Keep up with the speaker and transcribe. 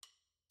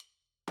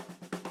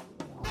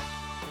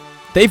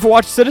They've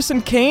watched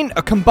Citizen Kane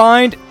a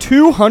combined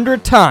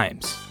 200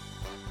 times.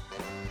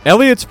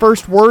 Elliot's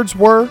first words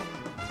were,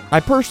 "I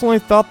personally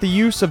thought the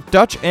use of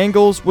Dutch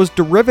angles was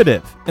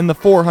derivative in the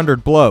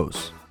 400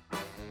 blows."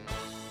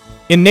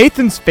 And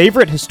Nathan's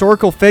favorite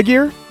historical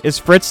figure is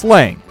Fritz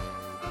Lang.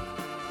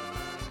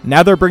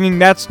 Now they're bringing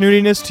that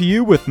snootiness to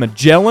you with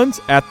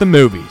Magellan's at the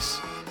Movies.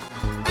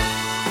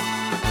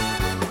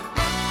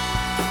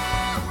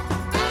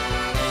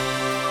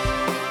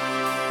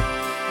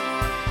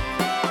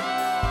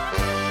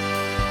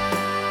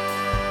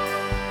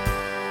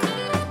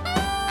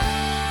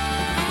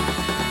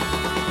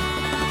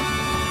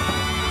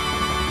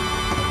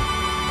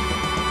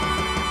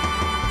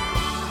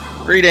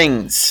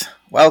 Greetings.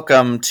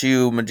 Welcome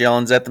to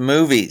Magellan's at the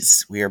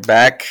Movies. We are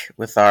back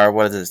with our,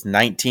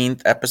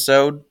 19th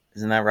episode?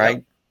 Isn't that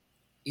right?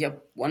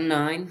 Yep,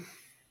 19.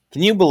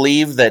 Can you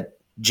believe that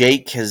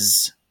Jake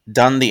has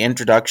done the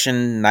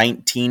introduction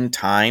 19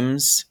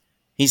 times?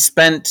 He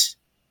spent,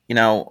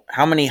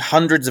 how many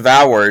hundreds of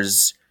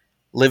hours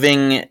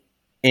living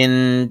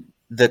in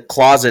the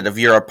closet of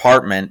your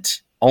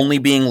apartment, only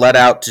being let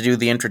out to do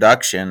the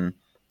introduction.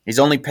 He's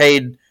only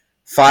paid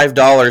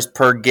 $5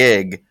 per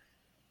gig.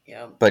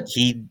 Yeah. But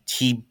he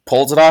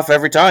pulls it off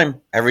every time.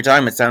 Every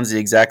time it sounds the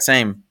exact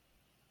same.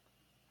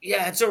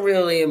 Yeah, it's a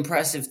really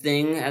impressive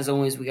thing. As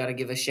always, we got to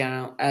give a shout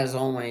out. As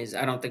always,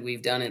 I don't think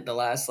we've done it the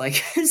last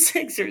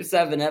 6 or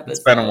 7 episodes.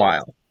 It's been a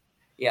while.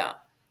 Yeah,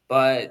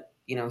 but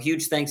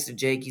huge thanks to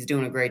Jake. He's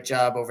doing a great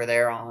job over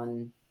there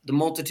on the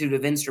multitude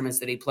of instruments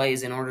that he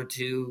plays in order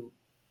to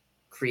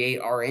create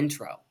our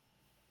intro.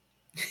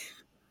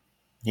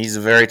 He's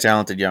a very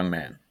talented young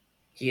man.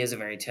 He is a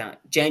very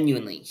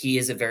genuinely, he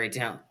is a very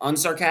talented,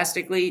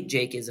 unsarcastically,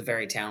 Jake is a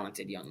very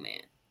talented young man.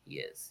 He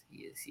is.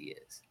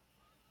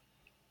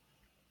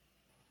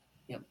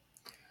 Yep.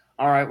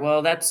 All right,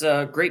 well, that's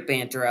great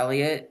banter,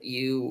 Elliot.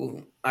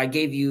 I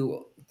gave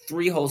you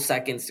 3 whole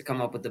seconds to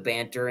come up with the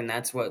banter, and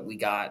that's what we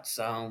got.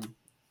 So,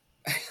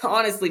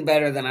 honestly,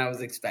 better than I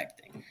was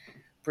expecting.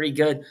 Pretty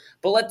good.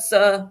 But let's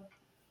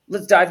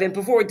dive in.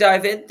 Before we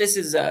dive in, this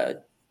is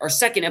our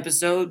second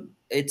episode.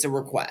 It's a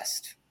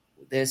request.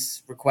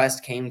 This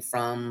request came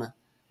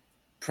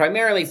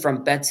primarily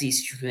from Betsy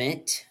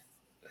Schmidt,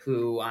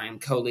 who I'm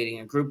co-leading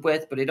a group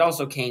with, but it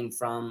also came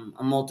from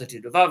a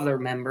multitude of other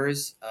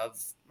members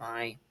of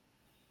my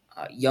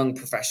young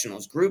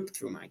professionals group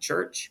through my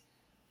church,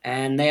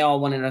 and they all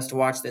wanted us to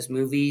watch this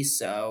movie,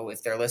 so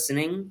if they're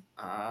listening,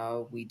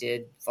 we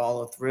did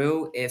follow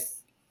through. If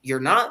you're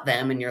not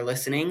them and you're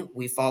listening,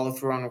 we follow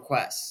through on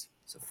requests,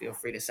 so feel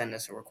free to send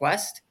us a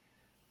request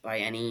by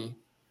any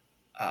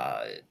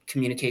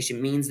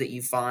communication means that you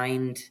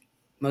find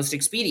most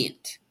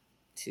expedient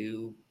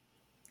to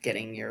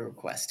getting your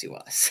request to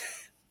us.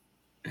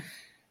 But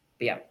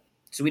yeah,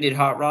 so we did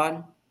Hot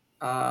Rod.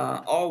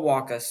 I'll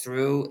walk us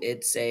through.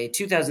 It's a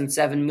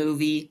 2007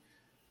 movie.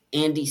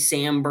 Andy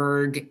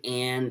Samberg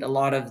and a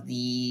lot of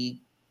the,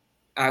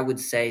 I would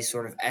say,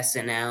 sort of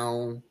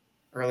SNL,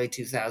 early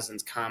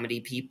 2000s comedy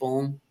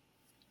people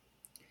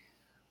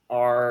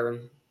are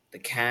the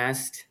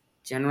cast.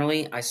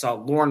 Generally, I saw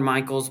Lorne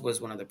Michaels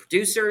was one of the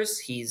producers.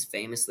 He's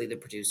famously the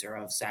producer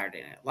of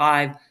Saturday Night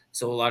Live.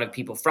 So a lot of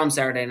people from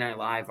Saturday Night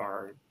Live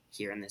are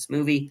here in this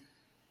movie.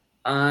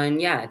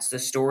 And yeah, it's the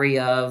story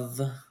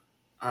of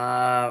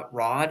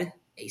Rod,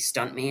 a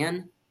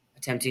stuntman,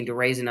 attempting to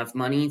raise enough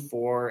money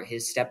for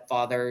his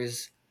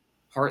stepfather's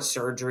heart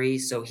surgery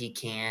so he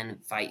can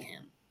fight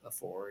him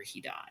before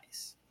he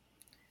dies.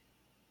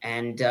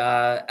 And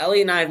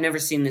Elliot and I have never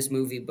seen this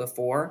movie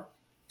before.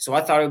 So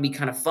I thought it would be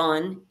kind of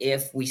fun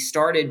if we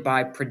started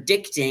by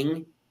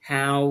predicting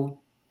how,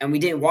 and we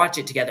didn't watch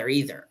it together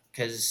either,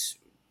 because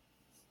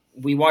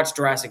we watched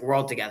Jurassic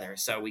World together,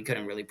 so we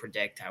couldn't really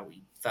predict how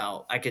we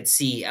felt. I could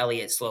see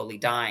Elliot slowly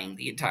dying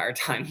the entire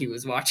time he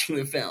was watching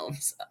the film.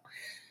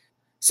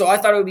 So I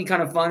thought it would be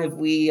kind of fun if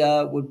we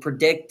would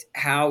predict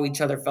how each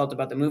other felt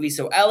about the movie.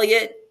 So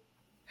Elliot,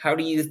 how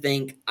do you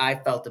think I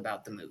felt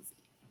about the movie?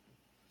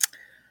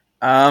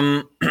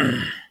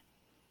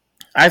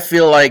 I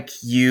feel like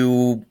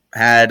you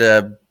had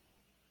a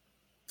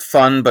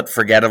fun but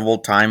forgettable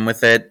time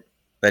with it,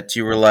 that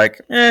you were like,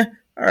 all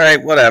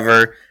right,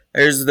 whatever.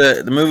 There's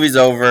the movie's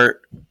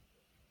over.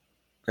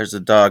 There's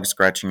a dog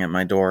scratching at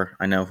my door.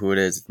 I know who it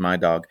is. It's my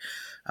dog.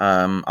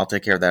 I'll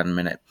take care of that in a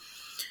minute.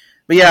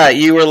 But yeah,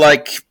 you were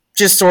like,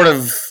 just sort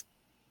of,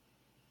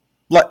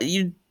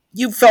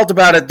 you felt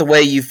about it the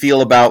way you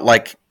feel about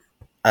like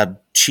a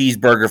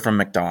cheeseburger from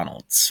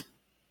McDonald's.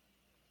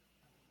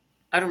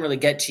 I don't really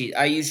get cheese.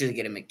 I usually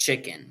get a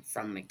McChicken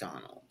from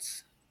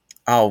McDonald's.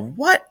 Oh,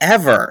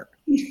 whatever.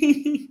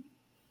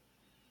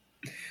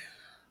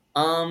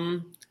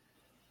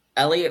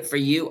 Elliot, for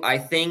you, I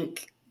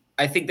think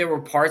there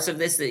were parts of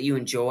this that you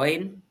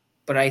enjoyed,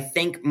 but I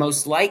think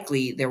most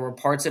likely there were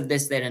parts of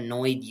this that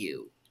annoyed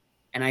you.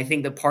 And I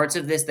think the parts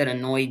of this that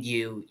annoyed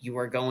you, you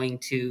are going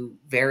to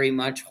very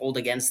much hold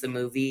against the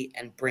movie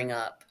and bring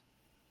up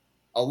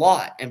a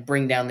lot and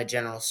bring down the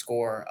general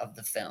score of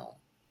the film.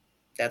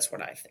 That's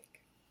what I think.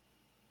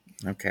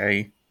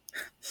 Okay.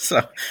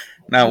 So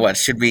now what?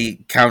 Should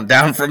we count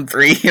down from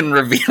 3 and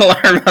reveal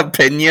our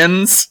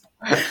opinions?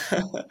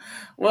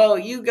 Well,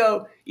 you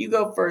go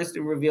first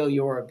and reveal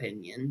your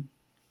opinion.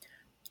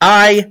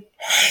 I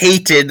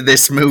hated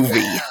this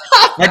movie.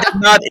 I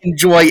did not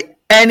enjoy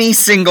any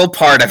single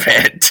part of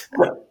it.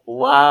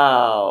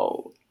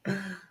 Wow.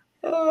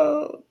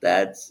 Oh,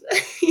 that's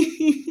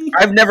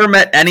I've never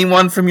met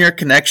anyone from your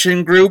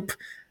connection group,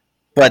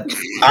 but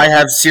I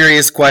have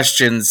serious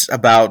questions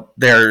about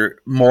their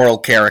moral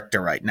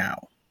character right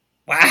now.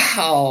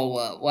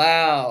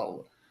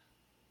 wow.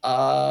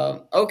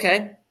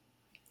 Okay.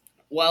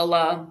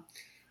 Well,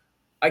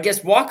 I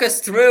guess walk us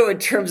through in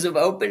terms of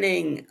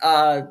opening.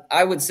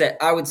 I would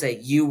say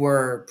you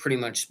were pretty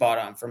much spot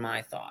on for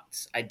my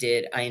thoughts. I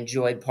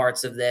enjoyed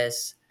parts of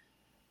this,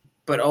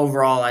 but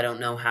overall, I don't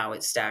know how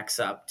it stacks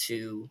up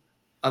to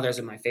others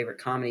of my favorite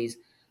comedies.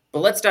 But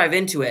let's dive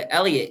into it.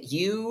 Elliot,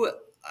 you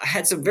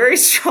had some very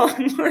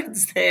strong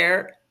words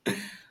there.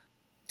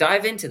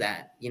 Dive into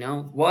that.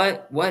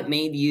 What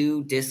made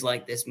you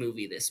dislike this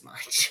movie this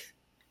much?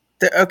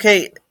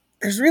 Okay,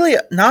 there's really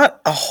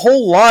not a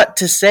whole lot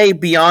to say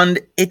beyond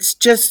it's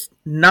just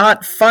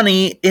not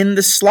funny in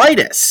the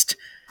slightest.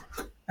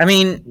 I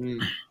mean,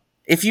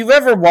 if you've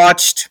ever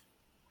watched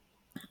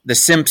The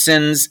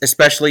Simpsons,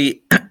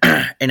 especially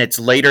in its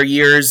later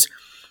years,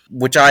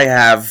 which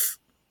I've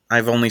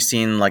only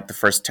seen like the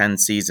first 10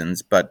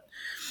 seasons, but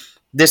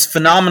this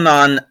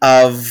phenomenon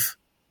of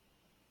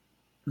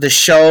the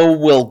show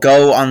will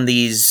go on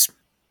these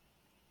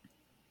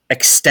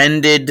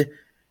extended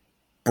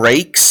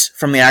breaks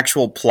from the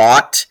actual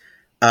plot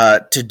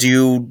to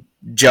do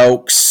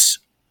jokes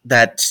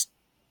that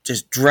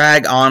just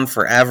drag on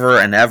forever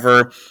and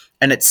ever.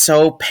 And it's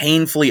so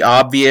painfully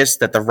obvious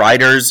that the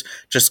writers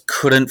just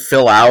couldn't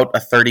fill out a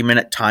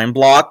 30-minute time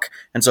block,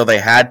 and so they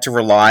had to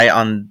rely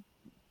on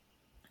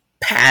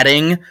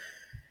padding.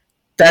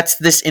 That's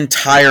this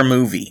entire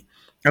movie.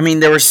 I mean,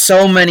 there were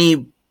so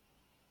many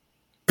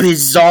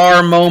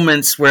bizarre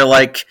moments where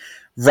like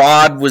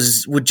Rod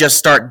would just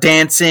start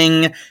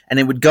dancing and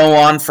it would go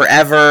on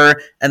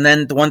forever. And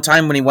then the one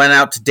time when he went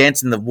out to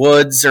dance in the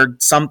woods or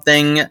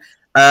something,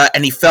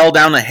 and he fell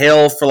down a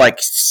hill for like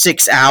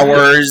 6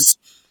 hours.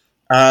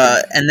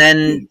 And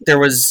then there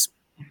was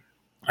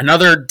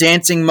another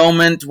dancing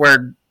moment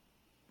where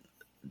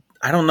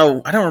I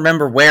don't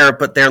remember where,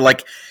 but they're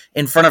like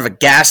in front of a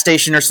gas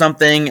station or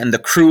something, and the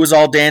crew was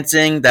all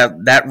dancing.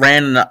 That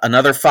ran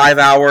another 5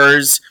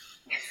 hours.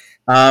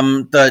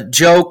 The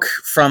joke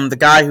from the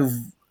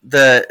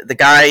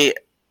guy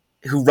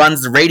who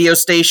runs the radio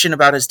station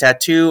about his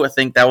tattoo, I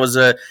think that was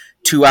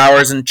 2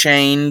 hours and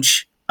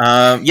change.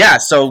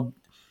 So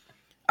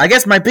I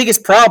guess my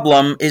biggest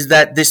problem is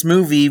that this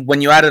movie,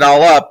 when you add it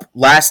all up,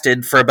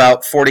 lasted for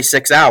about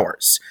 46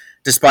 hours,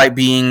 despite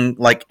being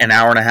like an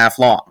hour and a half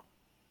long.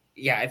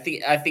 Yeah, I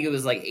think it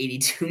was like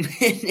 82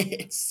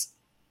 minutes.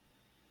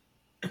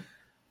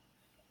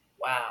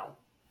 Wow.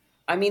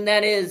 I mean,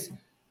 that is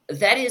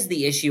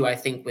the issue, I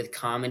think, with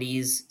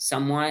comedies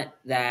somewhat,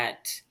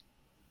 that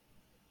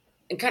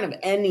in kind of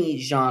any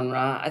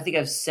genre, I think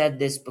I've said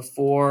this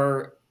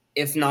before,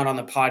 if not on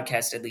the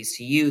podcast, at least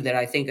to you, that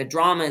I think a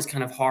drama is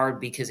kind of hard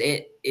because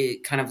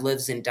it kind of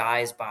lives and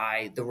dies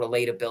by the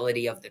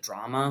relatability of the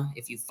drama,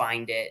 if you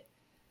find it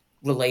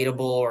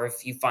relatable or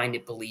if you find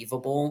it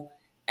believable.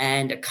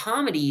 And a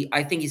comedy,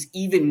 I think, is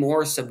even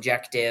more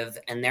subjective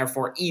and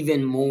therefore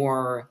even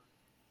more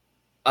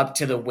up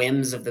to the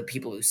whims of the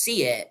people who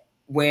see it,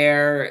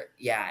 where,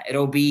 yeah,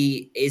 it'll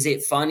be, is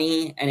it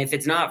funny? And if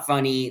it's not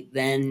funny,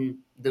 then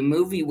the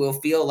movie will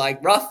feel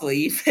like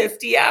roughly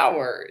 50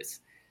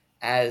 hours,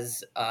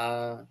 as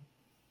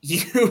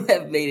you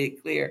have made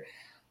it clear.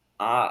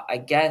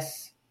 I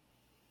guess,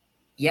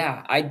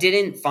 yeah, I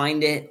didn't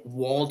find it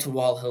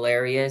wall-to-wall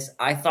hilarious.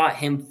 I thought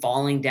him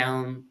falling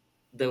down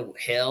the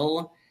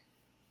hill,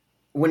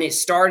 when it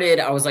started,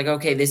 I was like,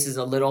 okay, this is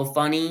a little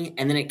funny.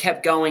 And then it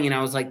kept going, and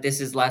I was like,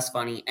 this is less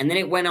funny. And then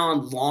it went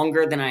on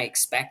longer than I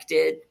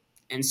expected.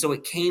 And so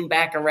it came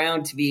back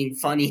around to being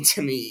funny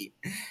to me,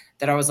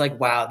 that I was like,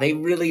 wow, they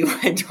really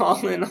went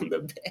all in on the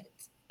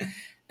bit.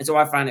 And so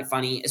I find it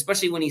funny,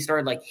 especially when he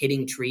started like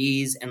hitting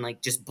trees and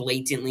like just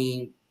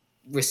blatantly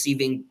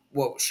receiving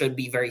what should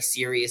be very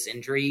serious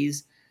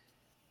injuries.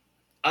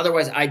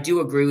 Otherwise, I do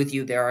agree with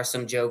you. There are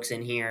some jokes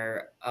in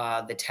here.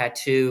 The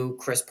tattoo,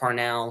 Chris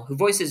Parnell, who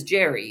voices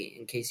Jerry,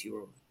 in case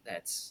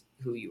that's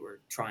who you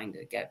were trying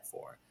to get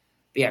for.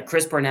 But yeah,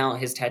 Chris Parnell,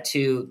 his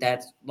tattoo,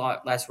 that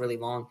lasts really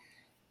long.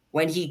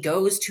 When he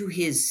goes to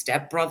his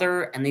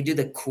stepbrother and they do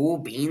the cool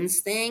beans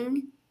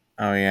thing.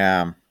 Oh,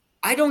 yeah.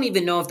 I don't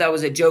even know if that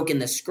was a joke in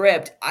the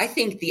script. I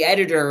think the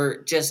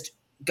editor just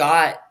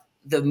got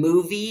the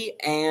movie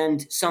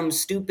and some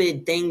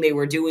stupid thing they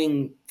were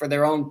doing for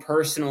their own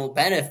personal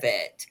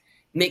benefit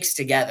mixed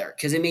together,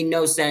 because it made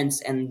no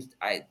sense, and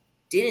I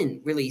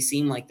didn't really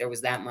seem like there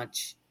was that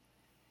much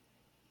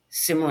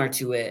similar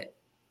to it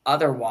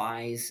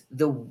otherwise.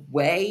 The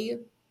way,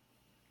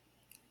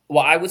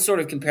 well, I would sort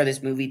of compare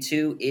this movie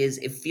to is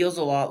it feels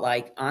a lot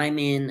like I'm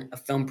in a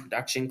film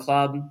production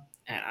club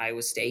at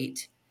Iowa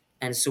State,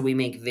 And so we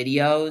make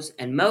videos,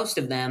 and most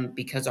of them,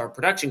 because our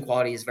production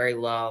quality is very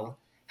low,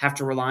 have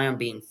to rely on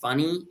being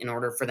funny in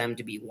order for them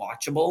to be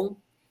watchable.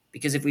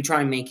 Because if we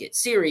try and make it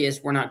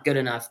serious, we're not good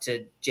enough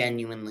to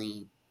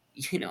genuinely,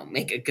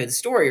 make a good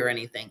story or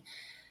anything.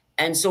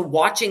 And so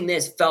watching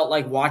this felt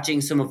like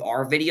watching some of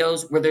our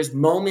videos where there's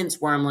moments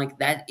where I'm like,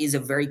 that is a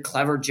very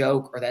clever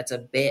joke, or that's a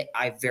bit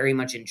I very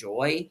much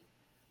enjoy.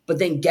 But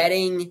then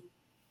getting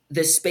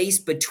the space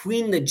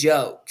between the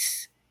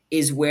jokes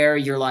is where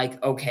you're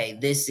like, okay,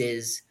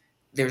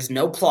 there's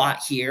no plot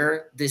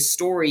here. This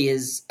story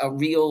is a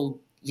real,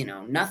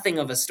 nothing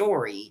of a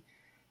story.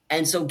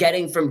 And so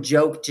getting from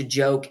joke to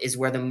joke is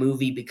where the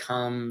movie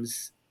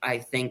becomes, I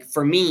think,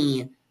 for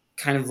me,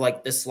 kind of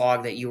like the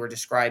slog that you were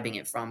describing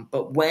it from.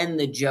 But when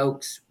the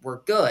jokes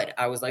were good,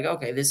 I was like,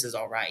 okay, this is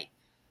all right.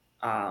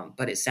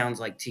 But it sounds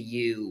like to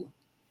you,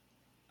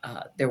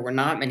 there were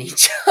not many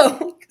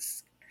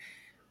jokes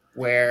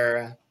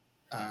where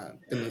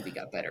the movie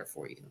got better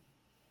for you.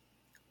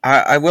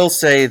 I will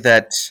say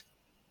that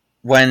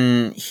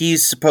when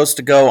he's supposed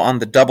to go on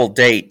the double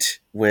date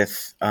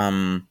with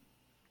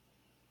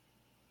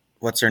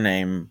what's her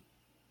name?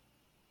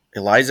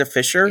 Eliza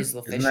Fisher?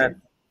 Isla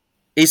Fisher?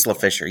 Isla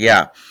Fisher,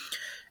 yeah.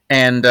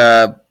 And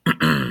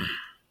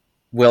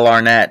Will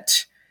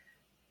Arnett,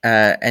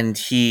 and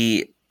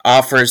he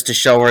offers to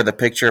show her the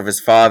picture of his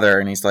father,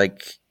 and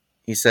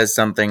he says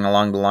something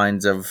along the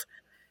lines of,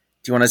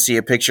 "Do you want to see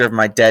a picture of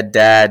my dead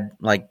dad,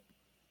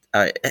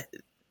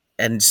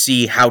 and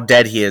see how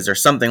dead he is," or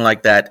something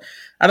like that?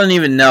 I don't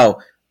even know,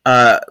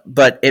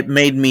 but it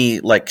made me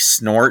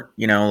snort,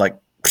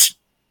 Psh.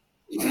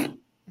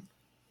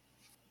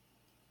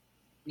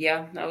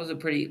 Yeah, that was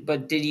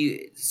but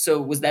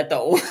was that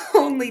the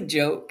only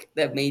joke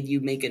that made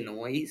you make a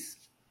noise?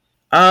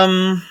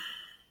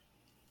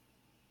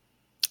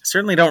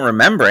 Certainly don't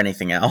remember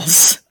anything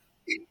else.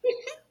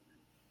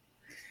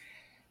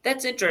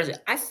 That's interesting.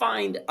 I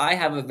find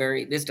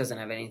this doesn't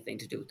have anything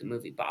to do with the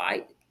movie, but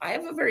I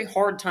have a very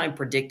hard time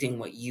predicting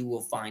what you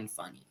will find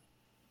funny.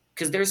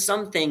 Because there's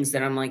some things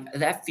that I'm like,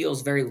 that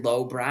feels very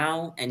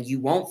lowbrow and you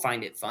won't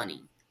find it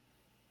funny.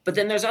 But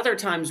then there's other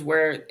times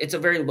where it's a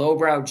very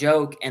lowbrow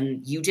joke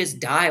and you just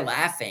die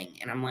laughing.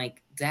 And I'm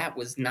like, that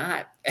was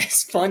not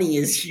as funny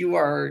as you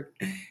are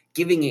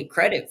giving it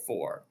credit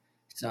for.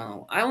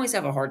 So I always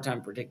have a hard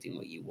time predicting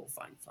what you will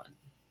find funny.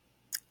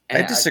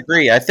 I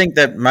disagree. I think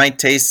that my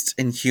taste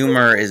in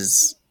humor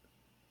is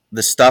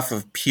the stuff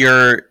of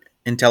pure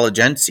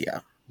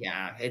intelligentsia.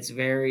 Yeah, it's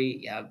very,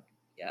 yeah.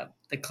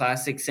 The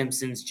classic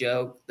Simpsons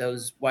joke,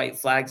 those white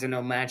flags are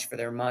no match for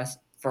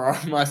for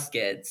our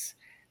muskets.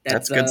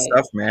 That's good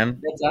stuff,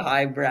 man. That's a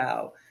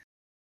highbrow.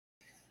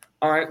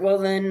 All right, well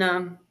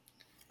then...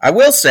 I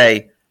will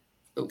say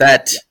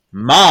that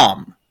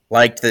Mom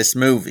liked this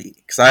movie,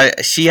 because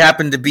she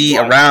happened to be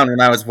around when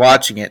I was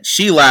watching it.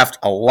 She laughed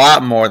a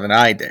lot more than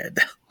I did.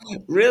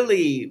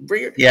 Really?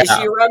 Yeah. Is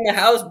she around the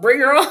house? Bring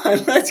her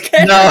on. Let's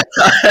get No, her.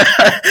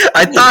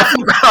 I thought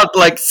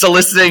about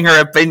soliciting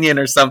her opinion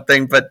or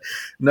something, but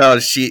no,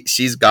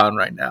 she's gone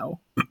right now.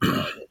 Oh,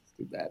 that's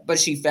too bad. But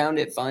she found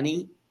it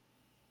funny?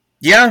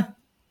 Yeah.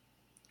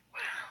 Wow.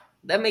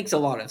 That makes a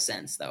lot of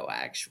sense, though,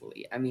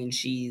 actually. I mean,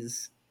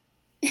 she's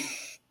an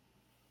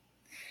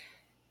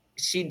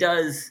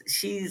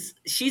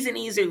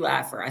easy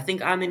laugher. I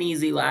think I'm an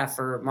easy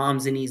laugher.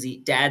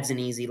 Dad's an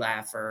easy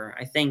laugher.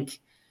 I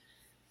think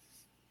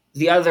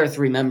the other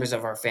three members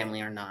of our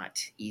family are not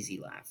easy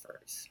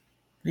laughers.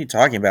 What are you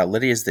talking about?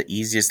 Lydia's the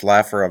easiest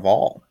laugher of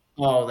all.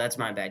 Oh, that's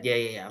my bad.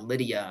 Yeah.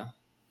 Lydia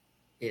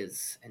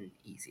is an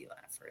easy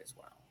laugher as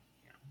well.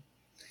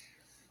 Yeah.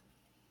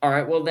 All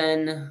right, well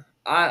then,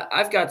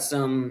 I've got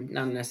some,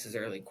 not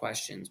necessarily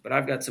questions, but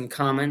I've got some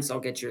comments. I'll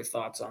get your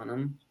thoughts on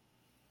them,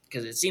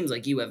 because it seems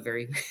like you have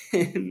very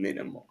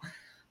minimal.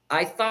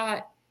 I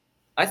thought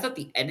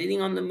the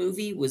editing on the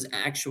movie was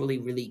actually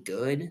really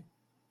good.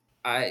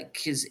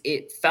 Because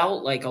it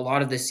felt like a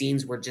lot of the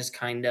scenes were just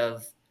kind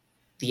of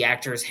the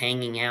actors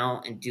hanging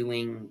out and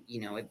doing,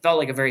 it felt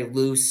like a very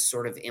loose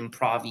sort of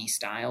improv-y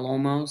style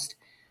almost.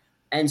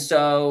 And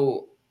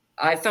so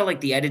I felt like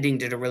the editing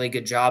did a really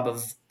good job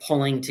of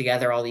pulling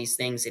together all these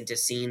things into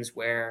scenes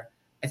where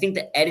I think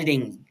the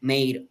editing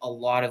made a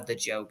lot of the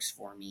jokes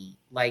for me.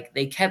 Like,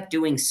 they kept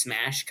doing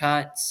smash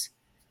cuts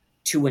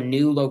to a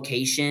new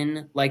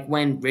location. Like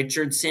when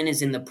Richardson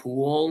is in the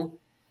pool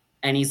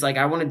and he's like,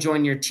 I want to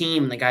join your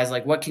team. And the guy's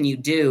like, what can you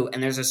do?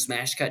 And there's a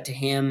smash cut to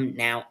him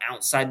now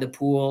outside the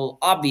pool,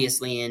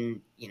 obviously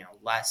in,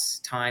 less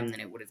time than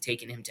it would have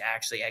taken him to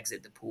actually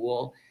exit the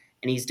pool.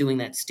 And he's doing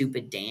that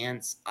stupid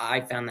dance.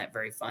 I found that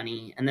very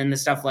funny. And then the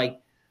stuff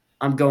like,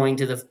 I'm going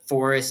to the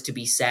forest to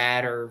be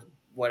sad, or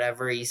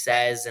whatever he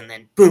says. And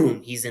then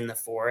boom, he's in the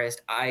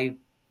forest. I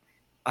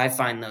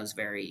find those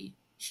very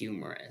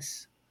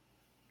humorous.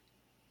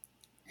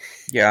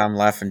 Yeah, I'm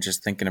laughing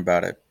just thinking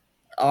about it.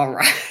 All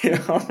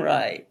right. All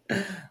right.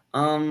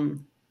 All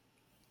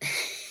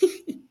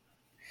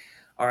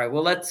right.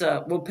 Well,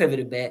 we'll pivot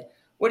a bit.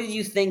 What did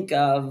you think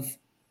of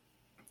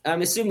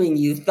I'm assuming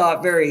you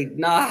thought very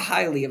not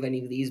highly of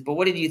any of these, but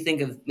what did you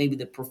think of maybe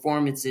the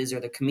performances or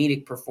the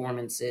comedic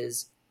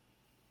performances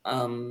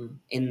in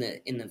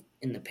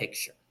the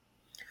picture?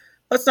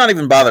 Let's not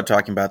even bother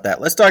talking about that.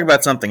 Let's talk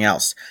about something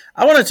else.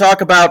 I want to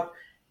talk about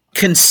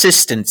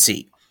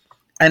consistency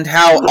and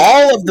how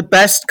all of the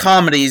best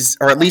comedies,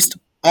 or at least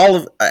all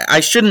of,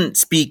 I shouldn't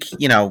speak,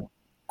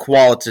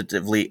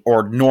 qualitatively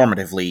or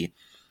normatively.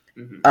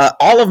 Mm-hmm.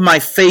 All of my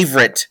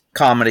favorite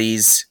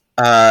comedies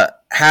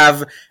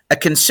have a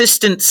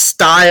consistent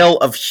style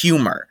of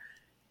humor.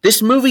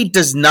 This movie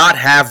does not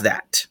have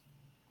that.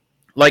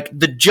 Like,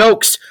 the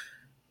jokes,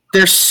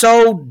 they're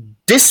so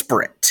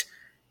disparate.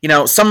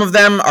 Some of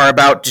them are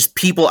about just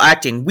people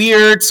acting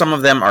weird. Some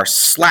of them are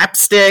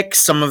slapstick.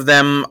 Some of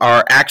them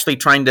are actually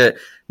trying to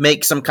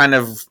make some kind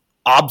of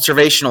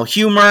observational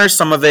humor.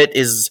 Some of it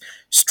is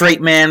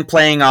straight man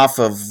playing off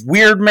of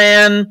weird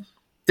man.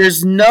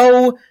 There's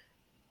no.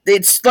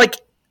 It's like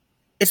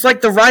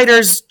the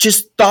writers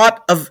just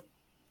thought of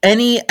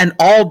any and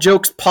all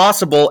jokes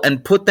possible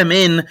and put them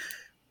in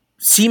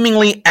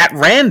seemingly at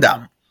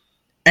random.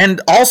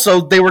 And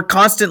also, they were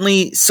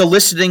constantly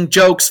soliciting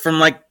jokes from,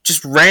 like,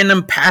 just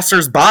random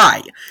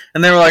passersby.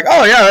 And they were like,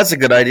 oh, yeah, that's a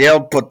good idea. I'll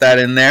put that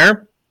in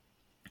there.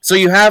 So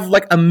you have,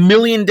 like, a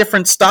million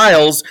different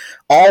styles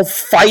all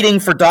fighting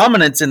for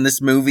dominance in this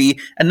movie,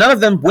 and none of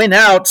them win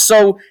out.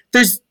 So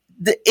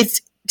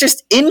it's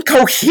just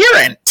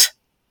incoherent.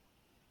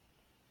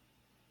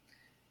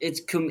 It's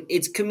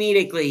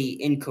comedically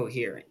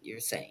incoherent,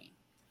 you're saying.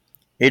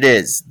 It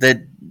is.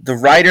 The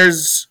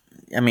writers,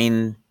 I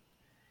mean,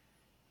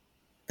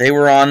 they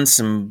were on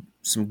some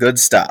good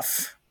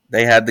stuff.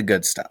 They had the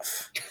good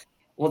stuff.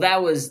 Well,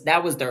 that was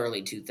the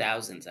early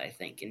 2000s, I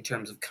think, in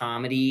terms of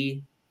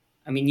comedy.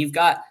 I mean, you've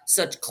got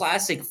such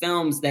classic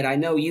films that I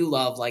know you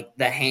love, like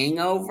The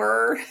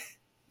Hangover.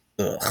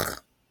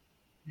 Ugh.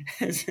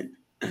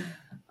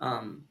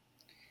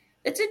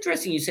 It's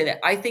interesting you say that.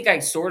 I think I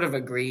sort of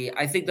agree.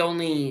 I think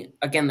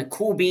the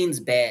Cool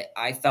Beans bit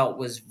I felt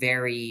was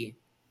very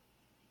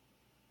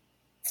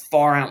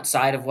far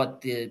outside of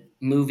what the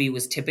movie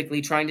was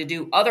typically trying to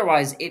do.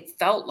 Otherwise, it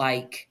felt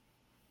like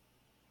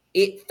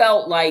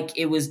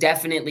it was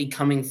definitely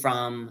coming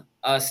from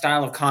a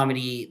style of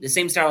comedy, the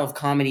same style of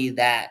comedy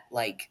that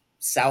like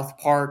South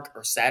Park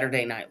or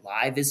Saturday Night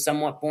Live is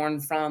somewhat born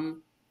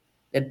from.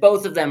 That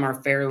both of them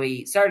are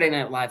fairly, Saturday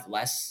Night Live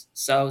less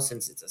so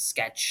since it's a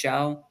sketch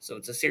show. So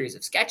it's a series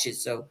of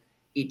sketches. So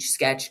each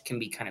sketch can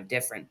be kind of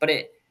different, but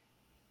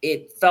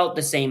it felt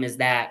the same as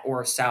that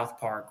or South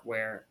Park,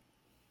 where,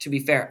 to be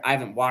fair, I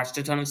haven't watched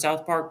a ton of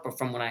South Park, but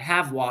from what I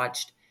have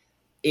watched,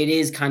 it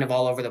is kind of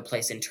all over the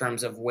place in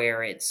terms of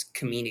where it's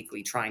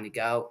comedically trying to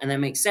go. And that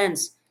makes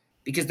sense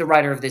because the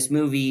writer of this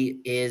movie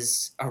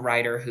is a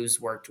writer who's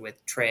worked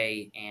with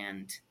Trey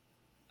and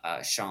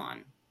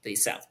Sean, the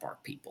South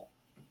Park people,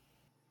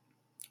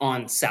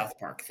 on South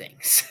Park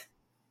things.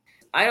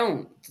 I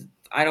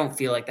don't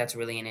feel like that's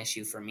really an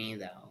issue for me,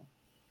 though.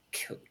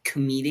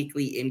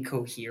 Comedically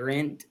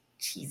incoherent?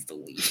 Jeez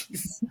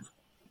Louise.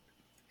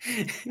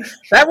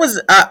 That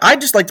was. I'd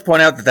just like to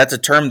point out that that's a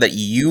term that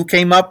you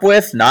came up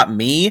with, not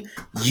me.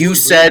 You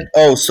said,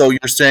 "Oh, so you're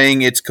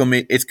saying it's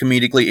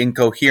comedically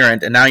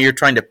incoherent," and now you're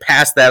trying to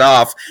pass that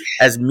off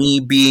as me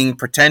being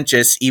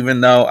pretentious,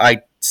 even though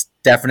I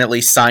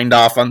definitely signed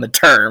off on the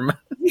term.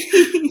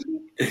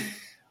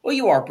 Well,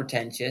 you are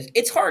pretentious.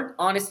 It's hard,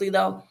 honestly,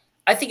 though.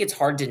 I think it's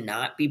hard to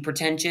not be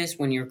pretentious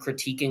when you're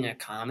critiquing a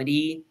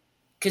comedy.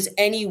 Because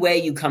any way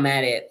you come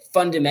at it,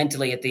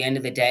 fundamentally, at the end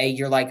of the day,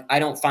 you're like, I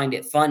don't find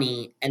it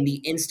funny. And the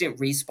instant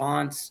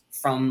response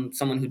from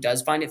someone who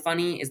does find it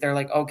funny is they're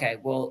like, okay,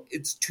 well,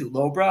 it's too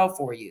lowbrow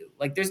for you.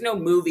 Like, there's no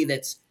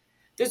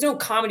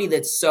comedy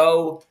that's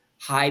so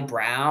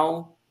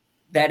highbrow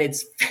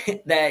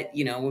that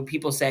when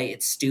people say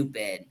it's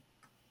stupid,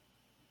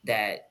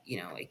 that,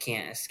 it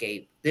can't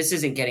escape. This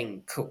isn't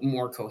getting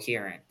more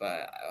coherent,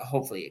 but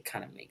hopefully it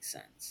kind of makes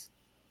sense.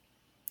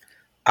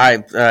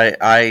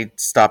 I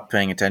stopped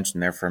paying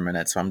attention there for a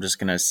minute, so I'm just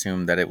going to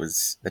assume that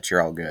that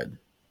you're all good.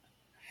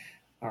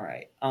 All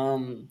right.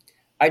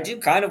 I do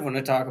kind of want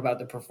to talk about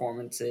the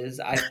performances.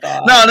 I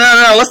thought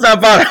No. Let's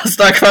not bother. Let's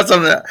talk about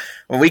something.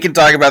 Well, we can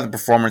talk about the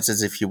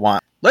performances if you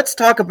want. Let's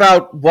talk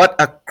about what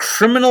a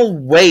criminal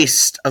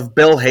waste of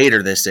Bill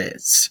Hader this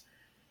is.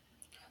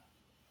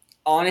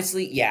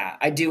 Honestly, yeah,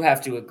 I do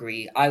have to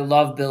agree. I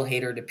love Bill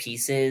Hader to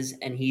pieces,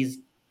 and he's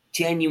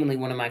genuinely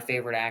one of my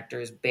favorite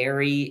actors.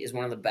 Barry is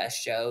one of the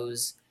best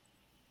shows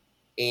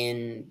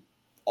in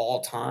all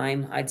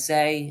time, I'd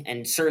say,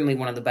 and certainly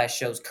one of the best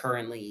shows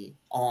currently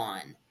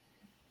on.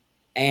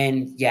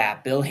 And yeah,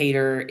 Bill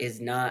Hader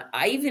is not.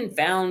 I even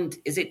found,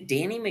 is it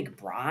Danny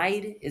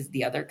McBride is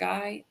the other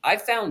guy? I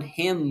found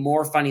him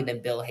more funny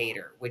than Bill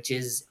Hader, which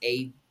is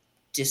a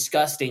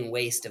disgusting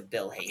waste of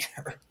Bill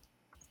Hader.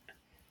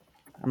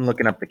 I'm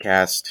looking up the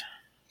cast.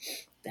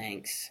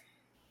 Thanks.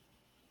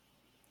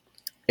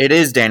 It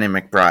is Danny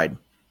McBride.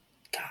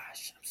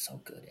 Gosh, I'm so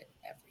good at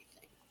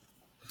everything.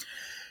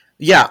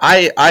 Yeah,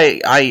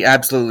 I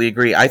absolutely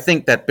agree. I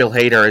think that Bill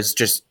Hader is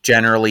just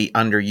generally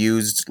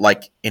underused,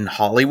 like in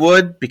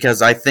Hollywood,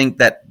 because I think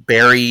that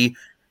Barry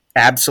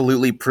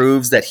absolutely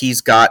proves that he's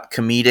got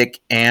comedic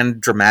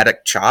and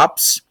dramatic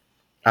chops.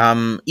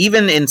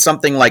 Even in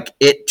something like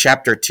It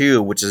Chapter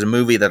 2, which is a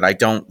movie that I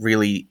don't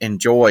really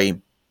enjoy,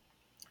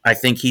 I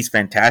think he's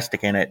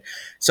fantastic in it.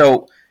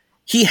 So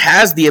he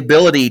has the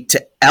ability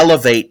to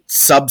elevate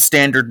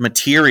substandard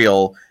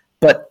material,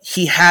 but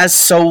he has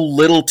so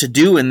little to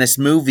do in this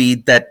movie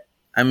that,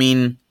 I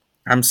mean,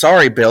 I'm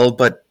sorry, Bill,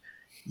 but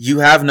you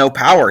have no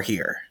power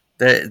here.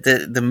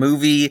 The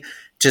movie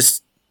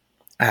just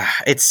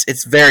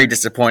it's very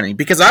disappointing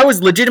because I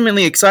was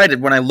legitimately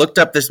excited when I looked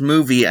up this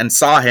movie and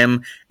saw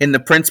him in the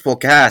principal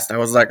cast. I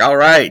was like, all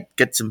right,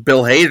 get some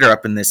Bill Hader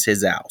up in this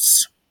his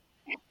house.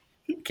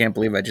 Can't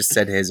believe I just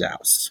said his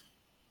house.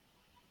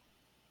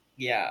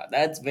 Yeah,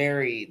 that's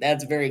very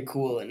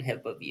cool and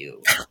hip of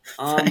you.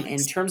 In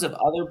terms of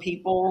other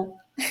people,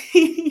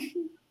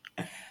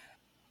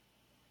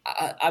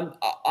 I'm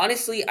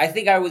honestly, I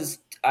think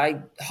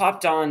I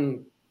hopped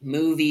on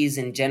movies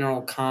and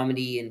general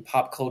comedy and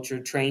pop culture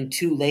train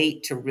too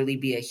late to really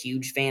be a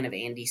huge fan of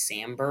Andy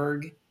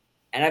Samberg,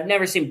 and I've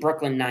never seen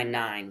Brooklyn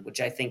Nine-Nine,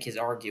 which I think is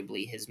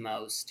arguably his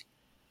most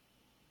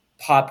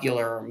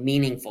popular,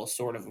 meaningful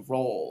sort of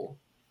role.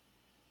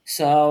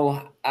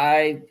 So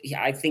I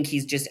think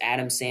he's just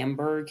Adam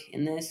Samberg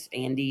in this,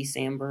 Andy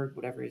Samberg,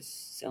 whatever his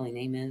silly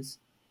name is.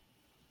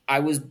 I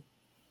was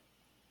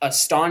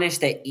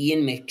astonished that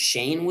Ian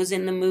McShane was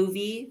in the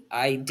movie.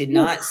 I did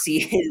not see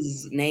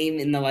his name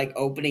in the like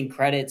opening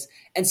credits.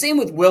 And same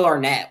with Will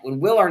Arnett. When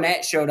Will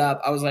Arnett showed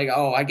up, I was like,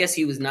 "Oh, I guess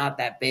he was not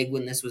that big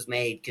when this was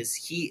made cuz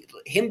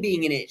him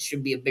being in it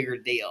should be a bigger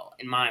deal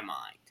in my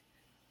mind."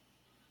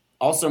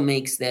 Also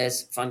makes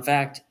this, fun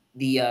fact,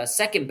 the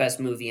second best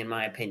movie in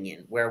my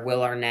opinion, where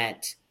Will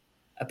Arnett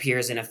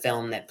appears in a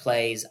film that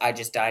plays "I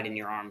Just Died in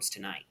Your Arms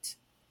Tonight."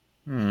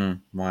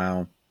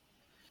 Wow.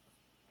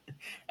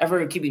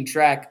 Everyone keeping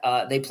track,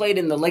 they played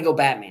in the Lego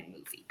Batman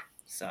movie.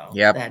 So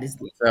Yep. that is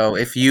the So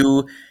if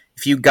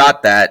you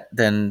got that,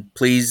 then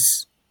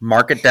please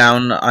mark it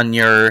down on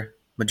your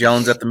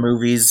Magellan's at the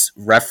Movies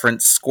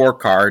reference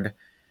scorecard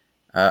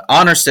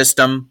honor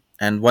system.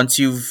 And once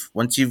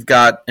you've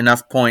got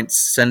enough points,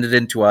 send it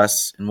in to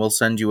us, and we'll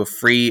send you a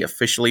free,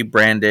 officially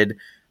branded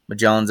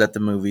Magellan's at the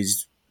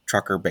Movies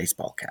trucker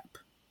baseball cap.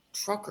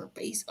 trucker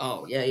base.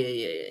 Oh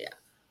yeah.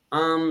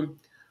 Um,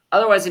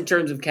 Otherwise, in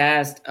terms of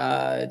cast,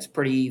 it's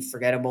pretty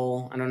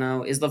forgettable. I don't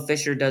know. Isla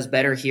Fisher does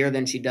better here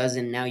than she does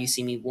in Now You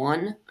See Me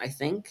One. I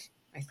think.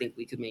 I think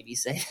we could maybe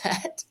say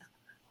that.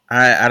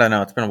 I don't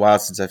know. It's been a while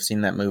since I've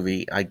seen that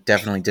movie. I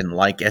definitely didn't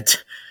like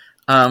it.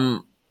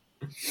 Um,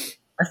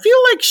 I feel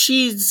like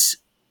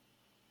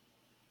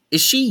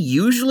is she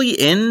usually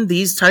in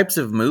these types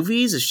of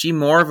movies? Is she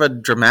more of a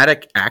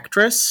dramatic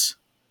actress?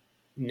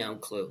 No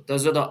clue.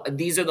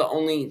 These are the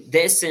only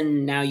this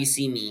and Now You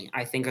See Me,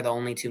 I think, are the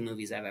only two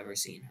movies I've ever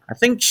seen her. I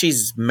think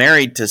she's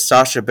married to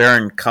Sacha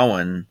Baron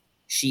Cohen.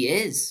 She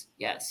is,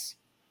 yes.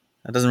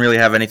 That doesn't really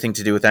have anything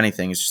to do with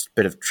anything. It's just a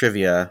bit of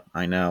trivia,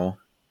 I know.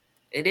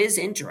 It is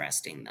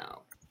interesting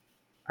though.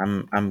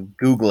 I'm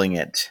googling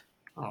it.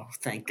 Oh,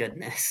 thank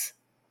goodness.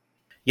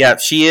 Yeah,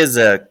 she is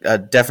a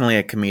definitely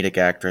a comedic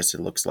actress.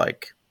 It looks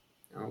like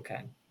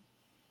Okay.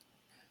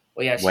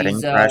 Well, yeah, Wedding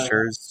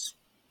Crashers.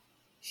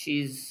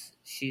 she's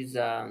she's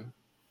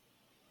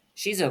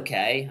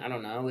okay. I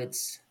don't know.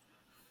 It's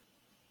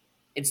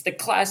the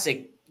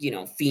classic,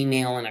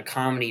 female in a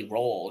comedy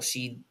role.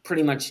 She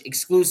pretty much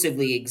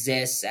exclusively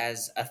exists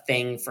as a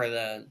thing for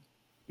the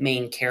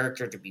main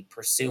character to be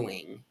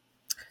pursuing.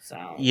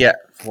 So Yeah.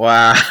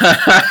 Wow.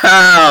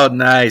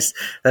 Nice.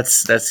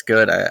 That's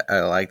good.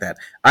 I like that.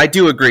 I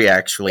do agree, it's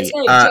actually.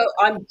 not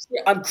a joke.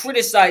 I'm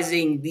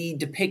criticizing the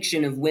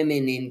depiction of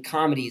women in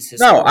comedies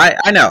No, historically.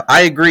 I know.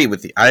 I agree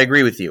with you. I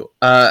agree with you.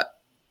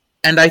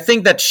 And I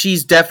think that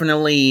she's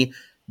definitely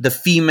the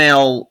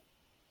female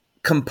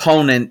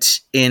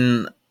component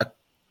in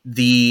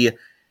the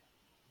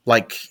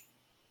like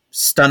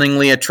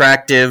stunningly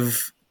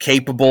attractive,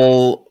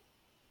 capable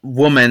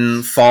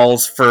woman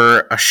falls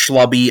for a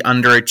schlubby,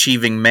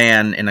 underachieving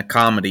man in a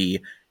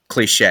comedy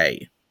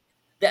cliche.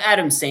 The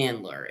Adam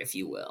Sandler, if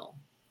you will.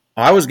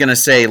 I was gonna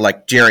say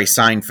like Jerry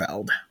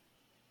Seinfeld.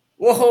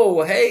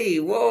 Whoa, hey,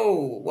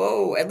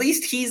 whoa. At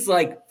least he's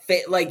like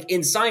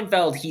in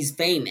Seinfeld, he's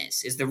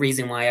famous, is the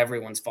reason why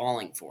everyone's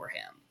falling for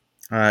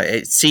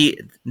him. See,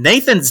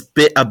 Nathan's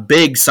a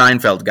big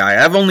Seinfeld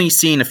guy. I've only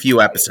seen a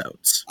few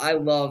episodes. I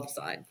love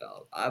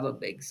Seinfeld. I'm a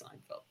big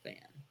Seinfeld fan.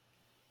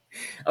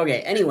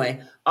 Okay,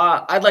 anyway,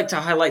 I'd like to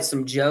highlight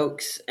some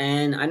jokes,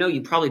 and I know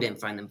you probably didn't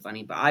find them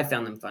funny, but I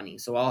found them funny,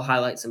 so I'll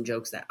highlight some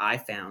jokes that I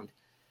found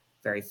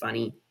very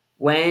funny.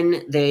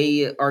 When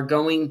they are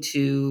going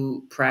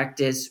to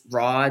practice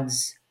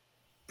Rod's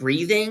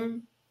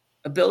breathing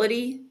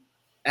ability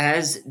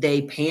as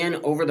they pan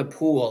over the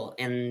pool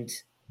and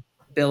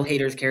Bill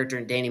Hader's character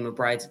and Danny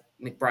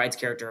McBride's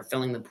character are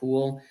filling the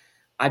pool.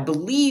 I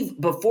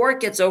believe before it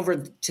gets over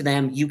to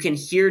them, you can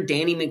hear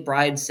Danny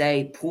McBride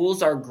say,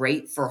 pools are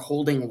great for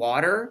holding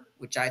water,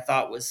 which I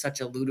thought was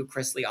such a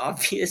ludicrously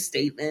obvious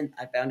statement.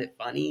 I found it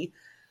funny.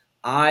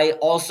 I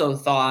also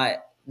thought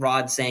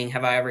Rod saying,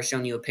 have I ever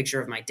shown you a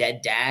picture of my dead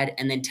dad?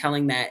 And then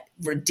telling that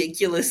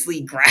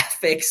ridiculously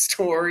graphic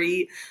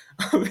story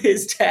of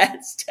his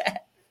dad's death.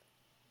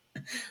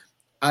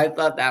 I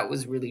thought that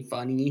was really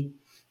funny.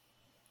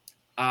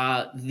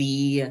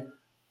 The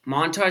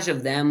montage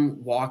of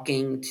them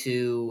walking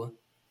to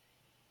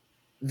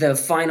the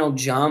final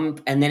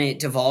jump and then it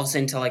devolves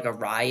into like a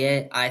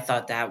riot. I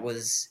thought that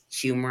was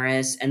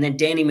humorous. And then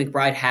Danny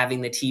McBride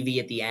having the TV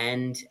at the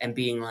end and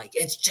being like,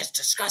 it's just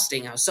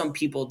disgusting how some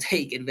people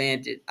take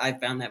advantage. I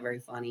found that very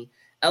funny.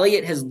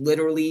 Elliot has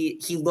literally,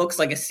 he looks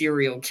like a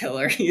serial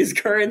killer. He is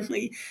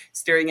currently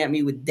staring at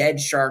me with dead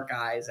shark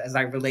eyes as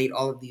I relate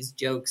all of these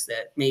jokes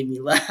that made me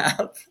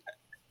laugh.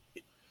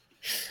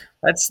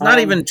 That's not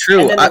even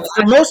true.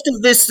 For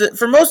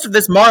most of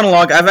this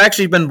monologue, I've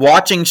actually been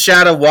watching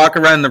Shadow walk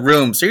around the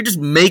room. So you're just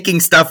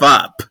making stuff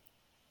up.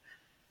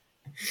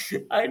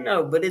 I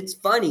know, but it's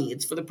funny.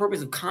 It's for the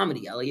purpose of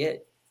comedy,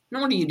 Elliot.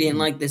 No wonder you didn't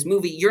like this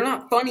movie. You're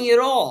not funny at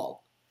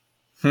all.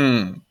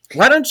 Why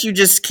don't you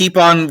just keep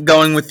on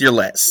going with your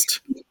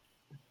list?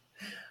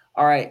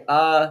 All right.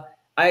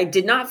 I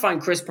did not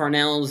find Chris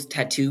Parnell's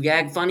tattoo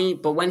gag funny,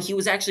 but when he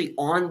was actually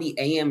on the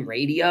AM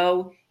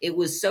radio, it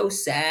was so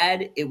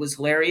sad. It was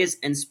hilarious.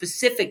 And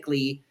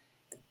specifically,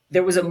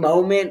 there was a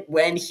moment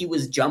when he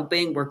was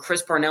jumping where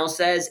Chris Parnell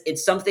says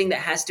it's something that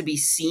has to be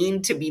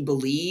seen to be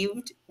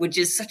believed, which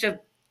is such an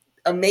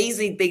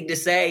amazing thing to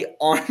say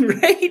on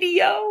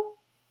radio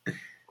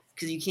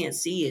because you can't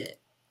see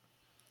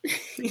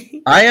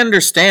it. I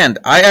understand.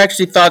 I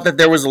actually thought that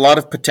there was a lot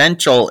of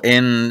potential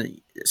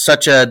in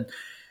such a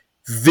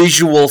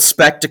visual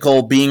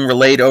spectacle being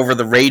relayed over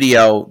the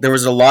radio. There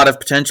was a lot of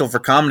potential for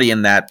comedy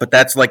in that, but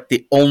that's like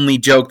the only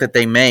joke that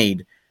they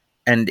made,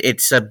 and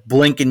it's a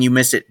blink and you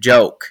miss it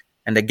joke.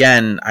 And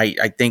again,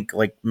 I think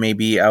like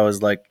maybe I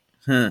was like,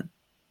 Did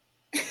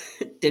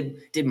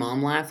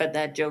mom laugh at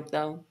that joke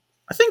though?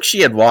 I think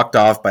she had walked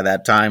off by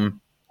that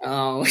time.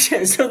 Oh,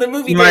 so the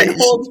movie didn't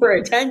hold her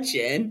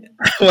attention.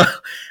 Well,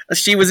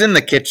 she was in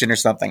the kitchen or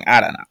something.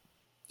 I don't know.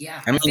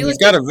 Yeah, I mean, he's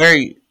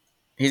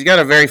got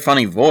a very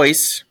funny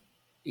voice.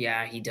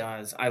 Yeah, he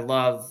does. I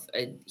love.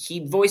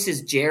 He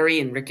voices Jerry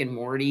in Rick and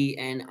Morty,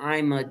 and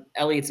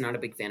Elliot's not a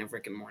big fan of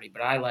Rick and Morty,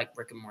 but I like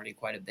Rick and Morty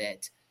quite a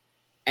bit.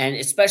 And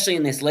especially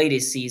in this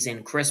latest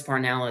season, Chris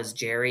Parnell as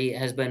Jerry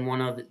has been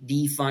one of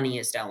the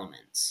funniest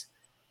elements,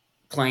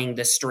 playing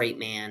the straight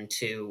man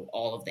to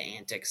all of the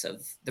antics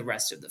of the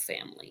rest of the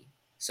family.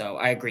 So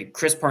I agree.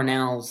 Chris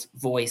Parnell's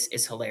voice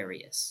is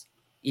hilarious,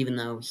 even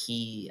though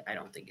I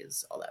don't think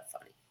is all that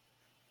funny.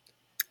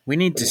 We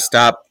need to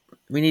stop.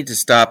 We need to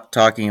stop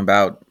talking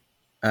about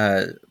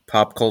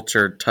pop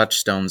culture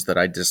touchstones that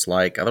I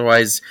dislike.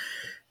 Otherwise,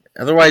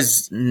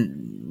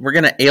 we're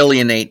gonna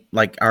alienate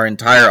like our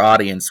entire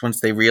audience once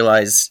they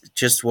realize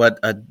just what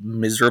a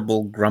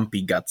miserable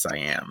grumpy guts I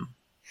am.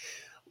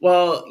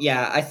 Well,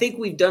 yeah, I think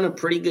we've done a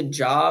pretty good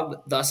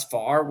job thus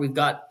far. We've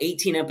got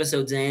 18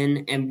 episodes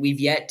in, and we've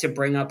yet to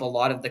bring up a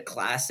lot of the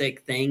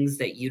classic things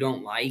that you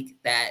don't like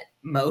that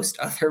most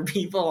other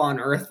people on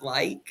Earth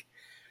like.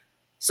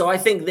 So I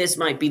think this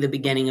might be the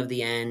beginning of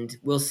the end.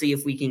 We'll see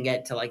if we can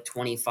get to like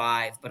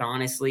 25. But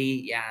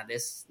honestly, yeah,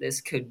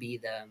 this could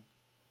be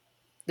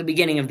the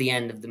beginning of the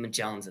end of the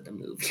Magellans of the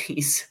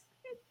movies.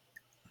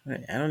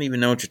 I don't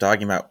even know what you're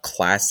talking about.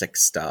 Classic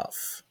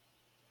stuff.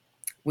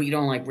 Well, you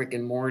don't like Rick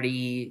and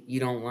Morty. You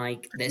don't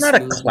like this. It's not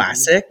a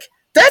classic.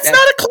 That's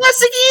not a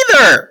classic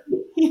either.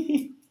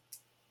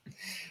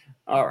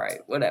 All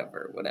right,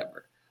 whatever.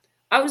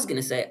 I was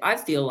gonna say,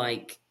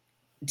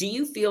 do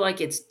you feel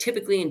like it's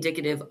typically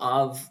indicative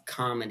of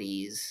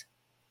comedies?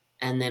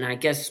 And then I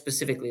guess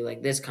specifically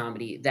like this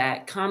comedy,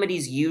 that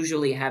comedies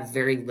usually have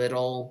very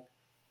little,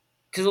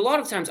 because a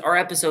lot of times our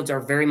episodes are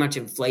very much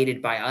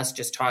inflated by us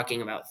just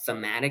talking about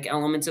thematic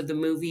elements of the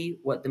movie,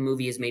 what the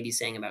movie is maybe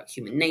saying about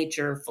human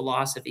nature,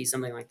 philosophy,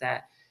 something like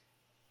that.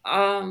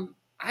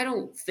 I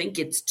don't think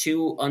it's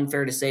too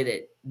unfair to say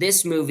that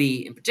this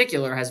movie in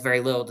particular has very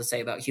little to say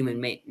about human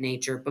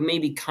nature, but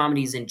maybe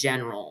comedies in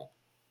general.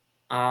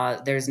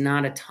 There's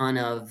not a ton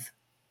of,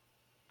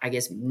 I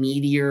guess,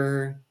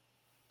 meatier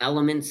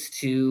elements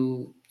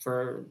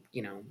for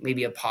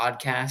maybe a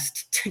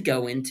podcast to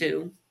go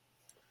into.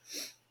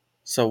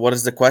 So what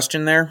is the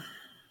question there?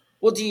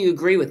 Well, do you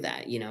agree with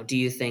that? Do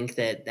you think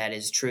that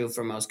is true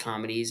for most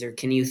comedies, or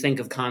can you think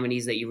of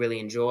comedies that you really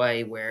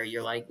enjoy where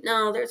you're like,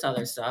 no, there's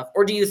other stuff?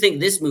 Or do you think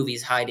this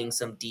movie's hiding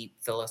some deep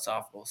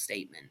philosophical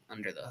statement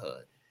under the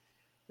hood?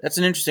 That's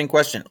an interesting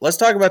question. Let's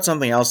talk about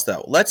something else,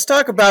 though. Let's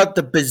talk about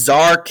the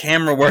bizarre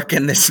camera work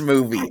in this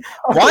movie.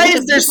 Why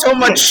is there so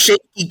much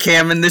shaky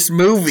cam in this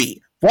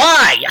movie?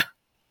 Why?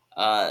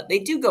 They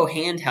do go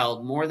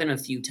handheld more than a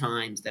few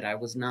times that I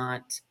was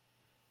not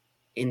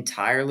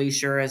entirely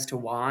sure as to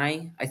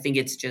why. I think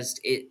it's just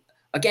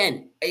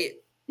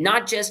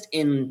not just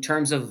in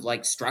terms of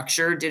like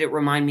structure did it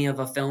remind me of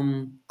a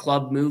film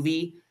club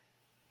movie,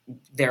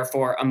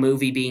 therefore a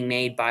movie being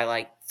made by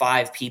like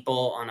 5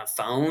 people on a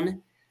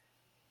phone.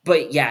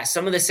 But yeah,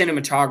 some of the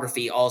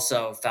cinematography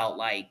also felt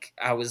like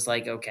I was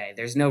like, okay,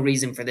 there's no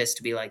reason for this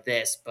to be like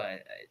this,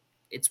 but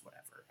it's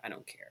whatever. I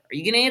don't care. Are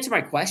you going to answer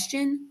my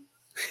question?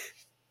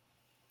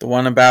 The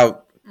one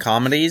about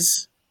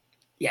comedies?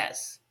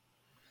 Yes.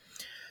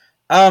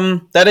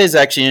 That is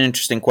actually an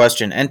interesting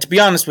question. And to be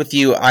honest with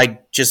you, I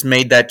just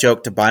made that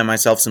joke to buy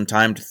myself some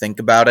time to think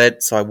about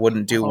it, so I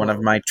wouldn't do one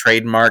of my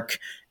trademark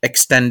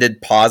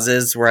extended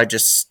pauses where I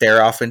just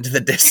stare off into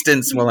the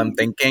distance while I'm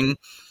thinking.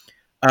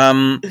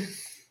 Um,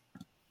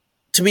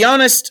 to be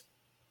honest,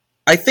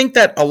 I think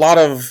that a lot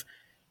of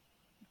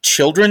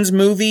children's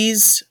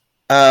movies,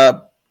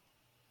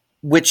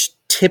 which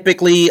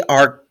typically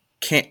are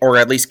or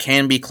at least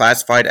can be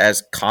classified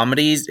as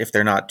comedies if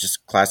they're not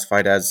just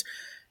classified as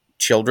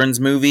children's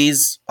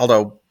movies,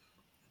 although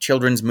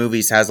children's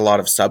movies has a lot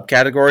of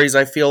subcategories,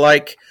 I feel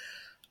like.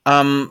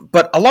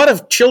 But a lot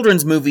of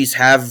children's movies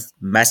have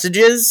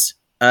messages,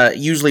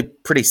 usually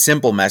pretty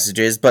simple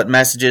messages, but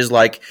messages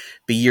like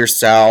be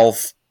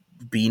yourself,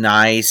 be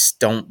nice,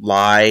 don't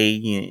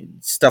lie,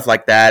 stuff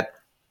like that.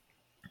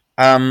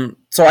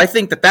 So I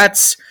think that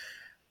that's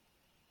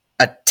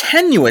a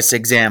tenuous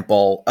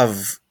example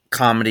of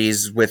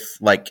comedies with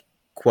like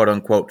quote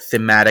unquote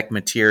thematic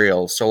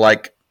material. So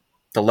like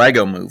the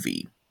Lego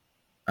movie,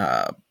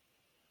 uh,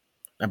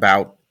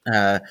 about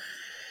that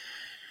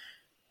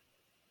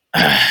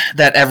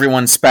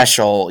everyone's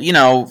special,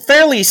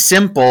 fairly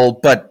simple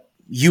but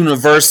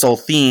universal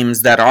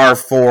themes that are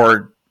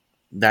for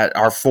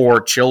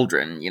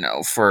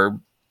children, for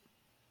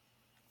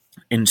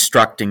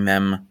instructing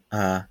them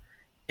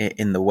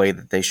in the way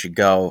that they should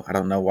go. I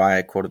don't know why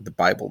I quoted the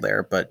Bible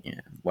there, but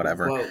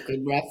whatever. Whoa,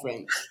 good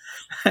reference.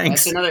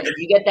 Thanks. That's another. If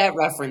you get that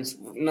reference,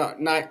 not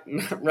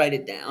write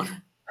it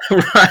down.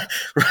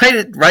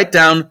 Write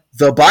down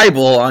the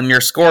Bible on your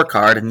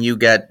scorecard, and you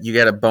get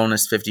a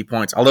bonus 50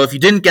 points. Although if you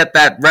didn't get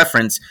that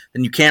reference,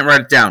 then you can't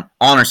write it down.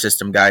 Honor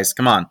system, guys.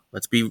 Come on,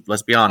 let's be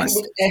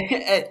honest.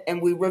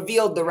 And we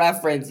revealed the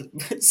reference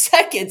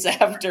seconds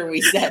after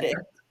we said it.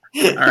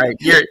 All right,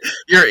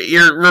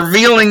 you're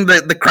revealing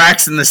the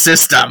cracks in the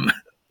system.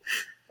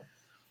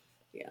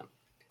 Yeah,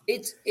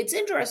 it's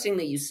interesting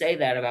that you say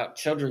that about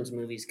children's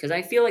movies, because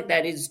I feel like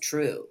that is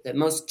true. That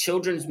most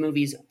children's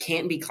movies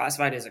can't be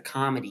classified as a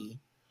comedy,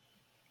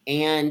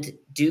 and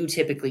do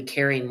typically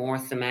carry more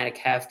thematic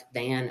heft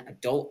than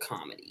adult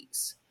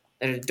comedies.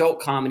 That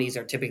adult comedies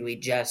are typically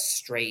just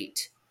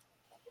straight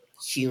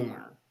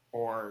humor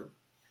or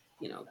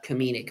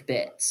comedic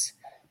bits.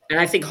 And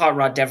I think Hot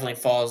Rod definitely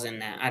falls in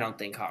that. I don't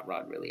think Hot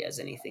Rod really has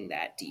anything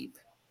that deep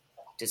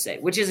to say,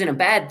 which isn't a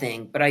bad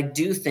thing, but I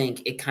do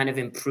think it kind of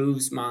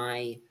improves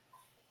my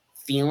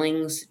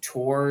feelings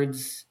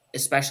towards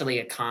especially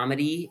a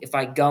comedy. If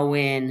I go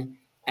in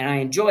and I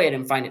enjoy it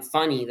and find it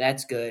funny,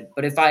 that's good.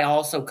 But if I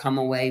also come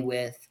away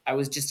with, I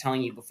was just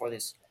telling you before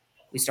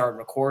we started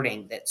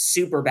recording, that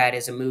Superbad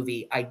is a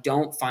movie, I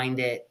don't find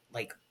it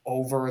like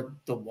over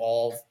the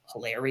wall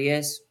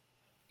hilarious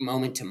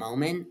moment to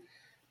moment.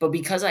 But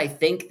because I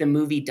think the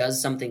movie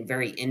does something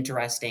very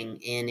interesting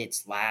in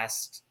its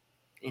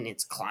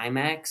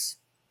climax,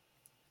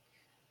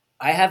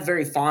 I have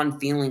very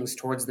fond feelings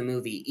towards the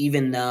movie,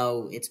 even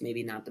though it's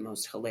maybe not the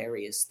most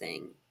hilarious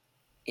thing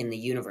in the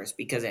universe,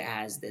 because it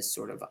has this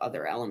sort of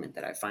other element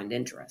that I find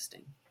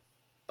interesting.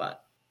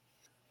 But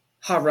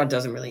Hot Rod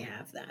doesn't really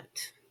have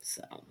that.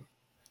 So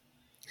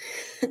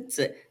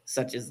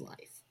such is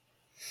life.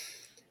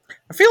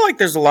 I feel like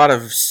there's a lot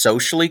of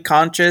socially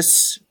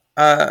conscious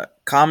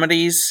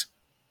comedies,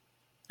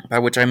 by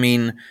which I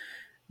mean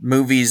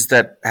movies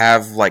that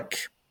have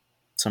like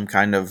some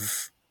kind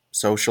of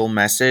social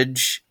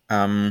message.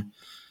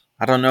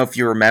 I don't know if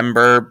you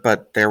remember,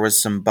 but there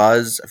was some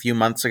buzz a few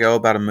months ago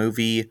about a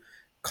movie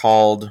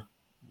called,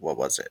 what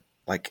was it?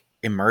 Like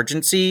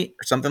Emergency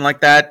or something like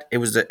that. It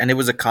was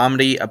a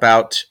comedy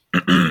about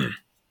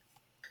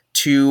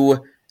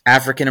two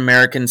African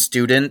American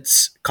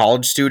students,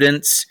 college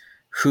students,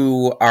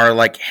 who are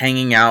like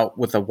hanging out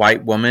with a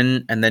white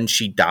woman, and then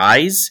she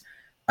dies.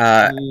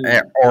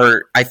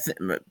 Or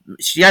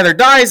she either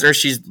dies or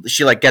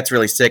she like gets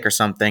really sick or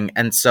something.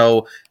 And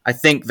so I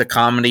think the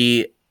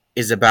comedy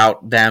is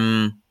about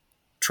them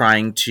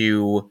trying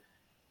to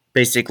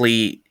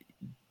basically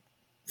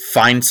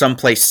find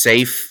someplace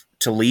safe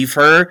to leave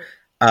her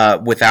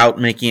without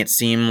making it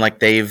seem like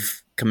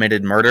they've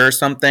committed murder or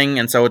something.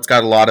 And so it's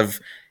got a lot of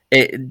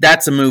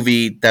that's a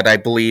movie that I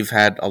believe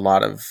had a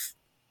lot of,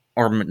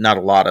 or not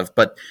a lot of,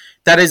 but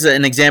that is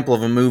an example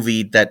of a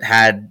movie that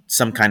had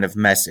some kind of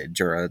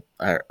message or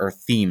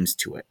themes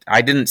to it.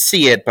 I didn't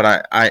see it,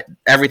 but I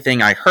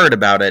everything I heard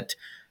about it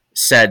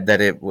said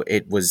that it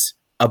was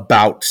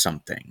about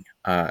something,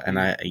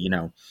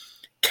 and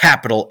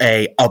capital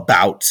A,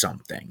 about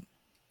something.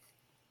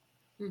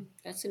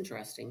 That's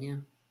interesting. Yeah.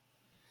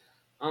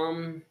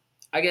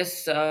 I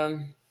guess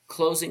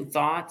closing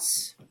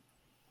thoughts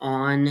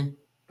on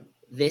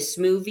this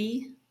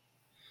movie.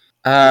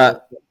 Uh,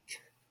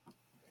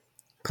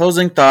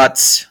 Closing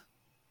thoughts.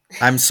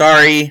 I'm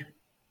sorry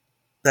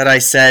that I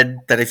said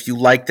that if you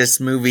like this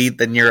movie,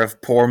 then you're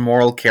of poor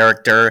moral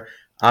character.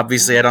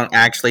 Obviously, I don't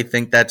actually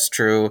think that's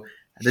true.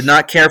 I did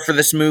not care for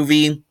this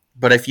movie,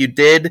 but if you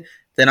did,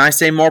 then I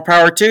say more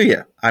power to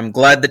you. I'm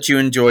glad that you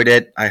enjoyed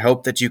it. I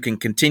hope that you can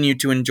continue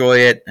to enjoy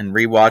it and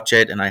rewatch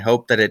it, and I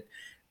hope that it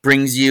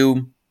brings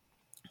you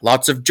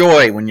lots of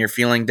joy when you're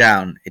feeling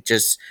down. It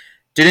just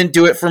didn't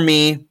do it for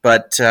me,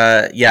 but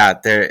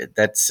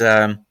that's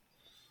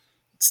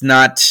it's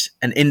not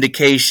an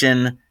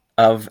indication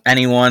of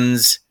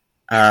anyone's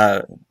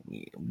uh,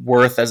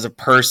 worth as a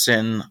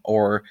person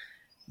or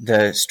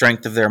the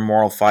strength of their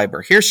moral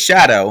fiber. Here's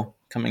Shadow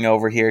coming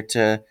over here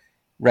to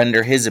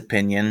render his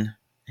opinion.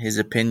 His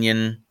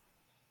opinion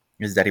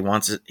is that he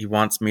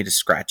wants me to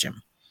scratch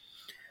him.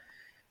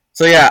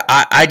 So yeah,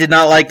 I did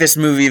not like this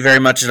movie very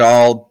much at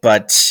all,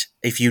 but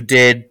if you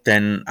did,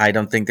 then I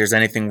don't think there's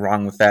anything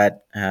wrong with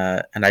that,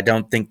 and I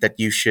don't think that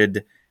you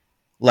should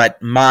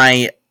let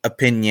my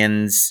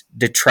opinions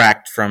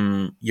detract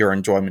from your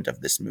enjoyment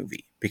of this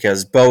movie,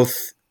 because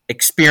both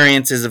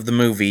experiences of the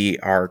movie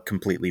are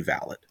completely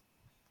valid.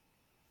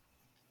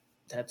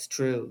 That's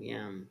true.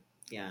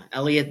 Yeah.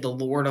 Elliot, the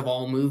lord of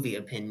all movie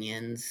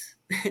opinions,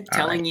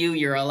 telling you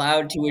you're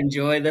allowed to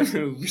enjoy the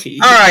movie.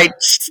 All right,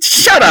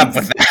 shut up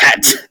with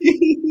that.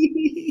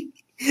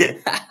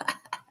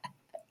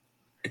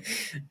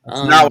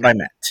 That's not what I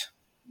meant.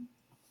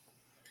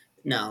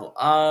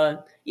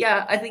 No.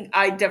 Yeah, I think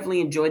I definitely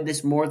enjoyed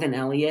this more than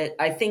Elliot.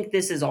 I think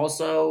this is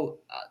also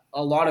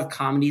a lot of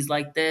comedies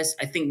like this.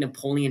 I think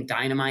Napoleon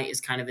Dynamite is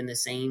kind of in the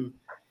same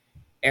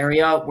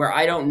area where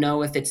I don't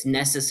know if it's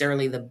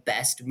necessarily the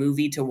best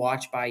movie to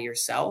watch by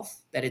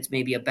yourself, that it's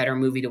maybe a better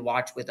movie to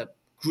watch with a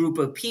group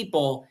of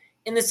people,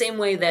 in the same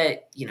way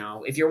that,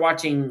 if you're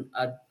watching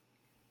a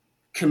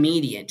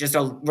comedian, just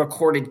a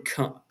recorded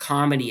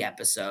comedy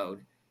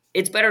episode,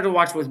 it's better to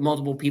watch with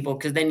multiple people,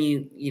 because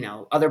then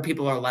other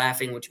people are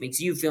laughing, which makes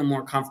you feel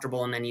more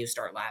comfortable, and then you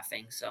start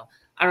laughing. So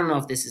I don't know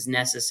if this is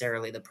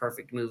necessarily the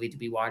perfect movie to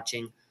be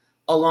watching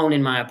alone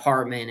in my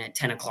apartment at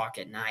 10 o'clock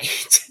at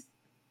night.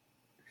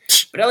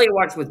 But Elliot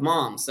watched with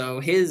mom, so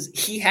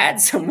he had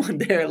someone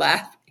there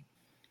laughing.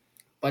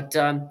 But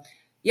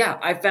yeah,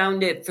 I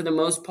found it for the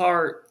most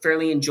part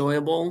fairly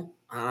enjoyable.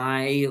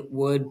 I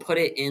would put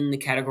it in the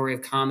category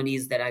of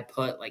comedies that I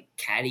put like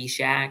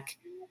Caddyshack,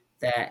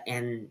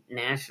 and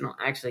National.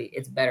 Actually,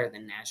 it's better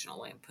than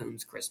National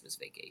Lampoon's Christmas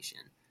Vacation.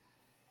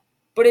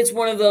 But it's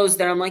one of those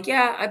that I'm like,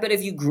 yeah, I bet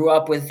if you grew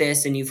up with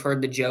this and you've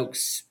heard the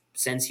jokes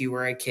since you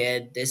were a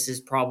kid, this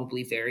is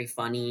probably very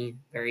funny,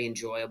 very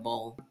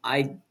enjoyable.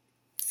 I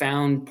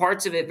found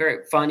parts of it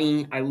very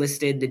funny. I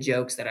listed the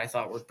jokes that I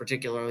thought were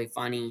particularly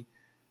funny,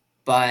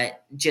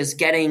 but just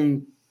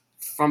getting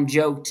from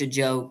joke to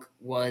joke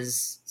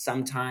was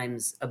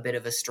sometimes a bit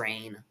of a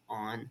strain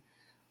on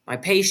my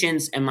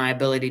patience and my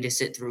ability to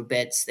sit through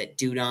bits that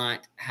do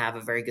not have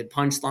a very good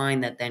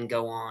punchline that then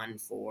go on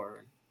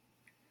for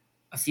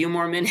a few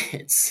more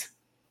minutes.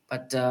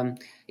 But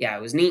yeah,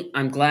 it was neat.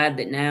 I'm glad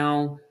that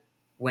now,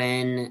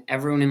 when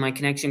everyone in my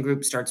connection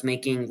group starts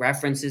making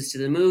references to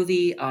the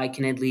movie, I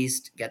can at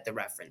least get the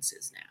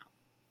references now.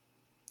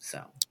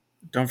 So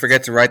don't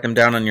forget to write them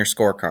down on your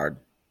scorecard.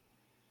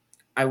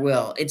 I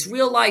will. It's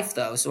real life,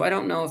 though, so I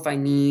don't know if I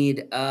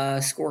need a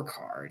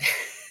scorecard.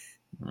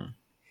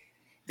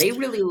 They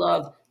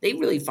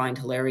really find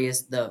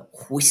hilarious the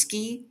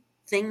whiskey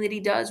thing that he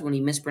does when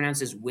he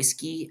mispronounces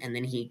whiskey, and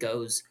then he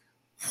goes,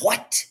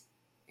 what?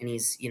 And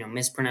he's,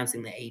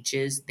 mispronouncing the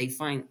H's.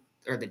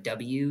 Or the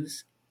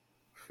W's.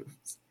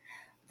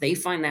 They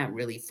find that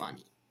really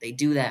funny. They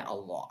do that a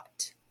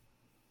lot.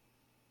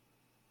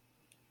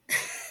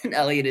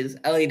 Elliot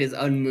is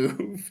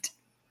unmoved.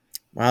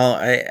 Well,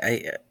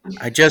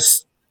 I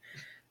just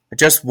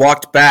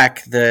walked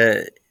back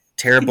the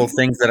terrible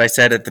things that I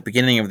said at the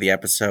beginning of the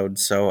episode,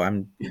 so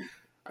I'm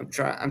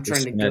trying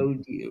to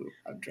goad you.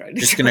 I'm trying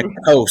to just gonna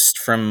coast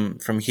from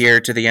here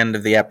to the end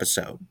of the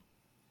episode.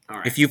 All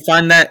right. If you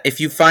find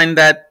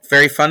that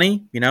very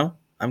funny,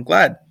 I'm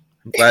glad.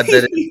 I'm glad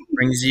that it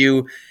brings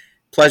you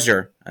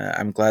pleasure.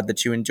 I'm glad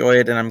that you enjoy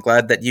it, and I'm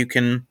glad that you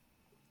can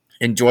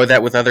enjoy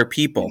that with other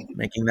people,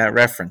 making that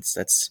reference.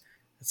 That's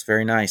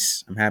very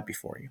nice. I'm happy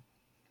for you.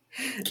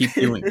 Keep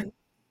doing it.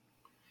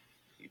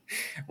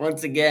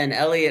 Once again,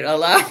 Elliot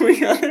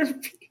allowing other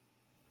people.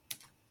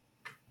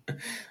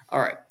 All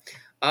right.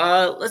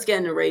 Let's get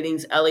into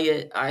ratings.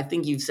 Elliot, I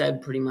think you've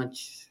said pretty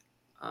much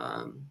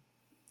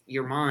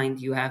your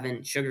mind. You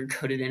haven't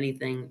sugarcoated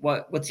anything.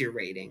 What's your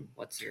rating?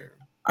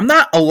 I'm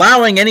not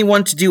allowing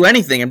anyone to do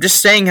anything. I'm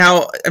just saying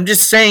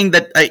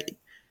that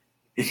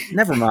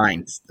never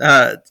mind.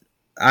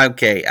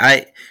 Okay.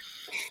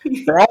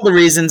 For all the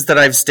reasons that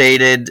I've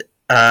stated,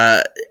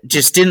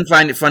 just didn't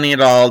find it funny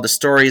at all. The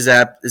story is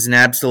an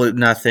absolute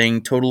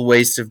nothing. Total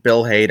waste of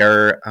Bill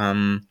Hader.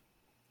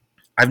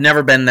 I've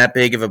never been that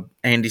big of a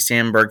Andy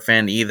Samberg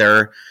fan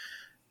either.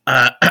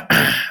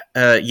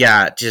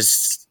 Yeah,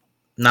 just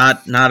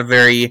not a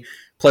very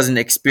pleasant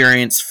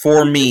experience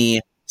for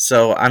me.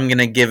 So I'm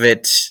gonna give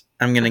it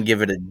I'm gonna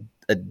give it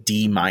a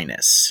D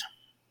minus.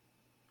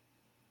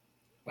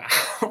 Wow,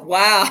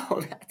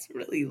 wow, that's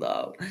really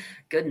low.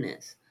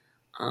 Goodness.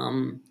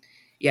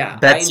 Yeah,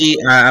 Betsy,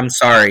 I'm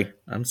sorry.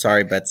 I'm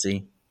sorry,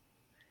 Betsy.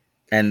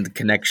 And the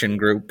connection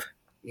group.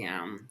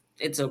 yeah,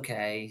 it's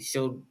okay.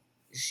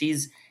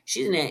 She's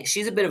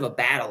a bit of a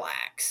battle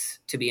axe,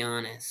 to be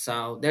honest.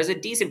 So there's a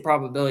decent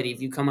probability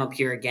if you come up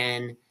here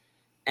again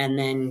and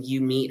then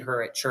you meet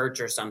her at church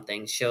or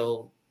something,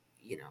 she'll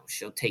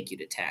take you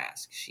to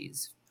task.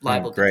 She's Oh,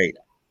 liable to do great.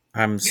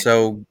 I'm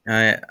so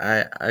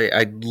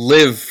I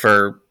live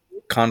for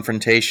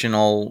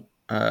confrontational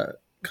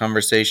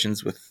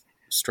conversations with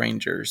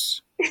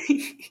strangers.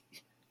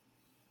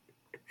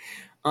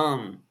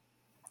 that.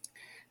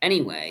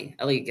 Anyway,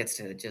 Elliot gets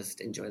to just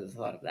enjoy the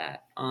thought of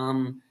that.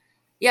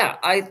 Yeah,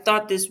 I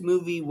thought this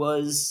movie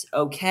was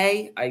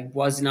okay. I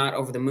was not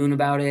over the moon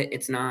about it.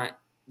 It's not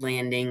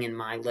landing in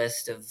my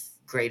list of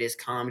greatest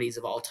comedies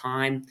of all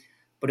time,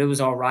 but it was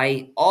all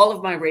right. All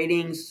of my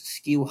ratings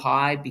skew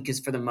high because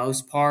for the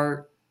most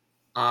part,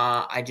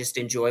 I just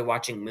enjoy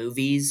watching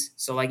movies.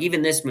 So like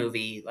even this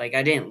movie, like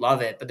I didn't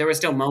love it, but there were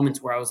still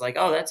moments where I was like,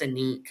 "Oh, that's a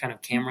neat kind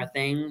of camera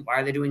thing. Why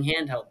are they doing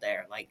handheld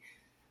there?" Like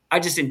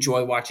I just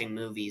enjoy watching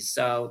movies.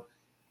 So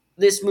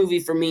this movie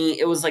for me,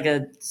 it was like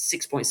a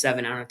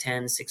 6.7 out of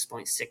 10,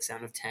 6.6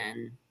 out of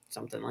 10,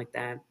 something like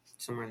that,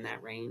 somewhere in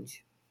that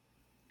range.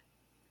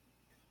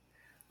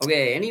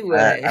 Okay,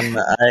 anyway.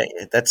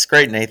 That's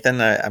great,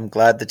 Nathan. I'm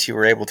glad that you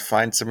were able to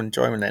find some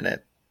enjoyment in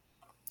it.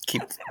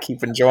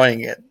 Keep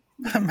enjoying it.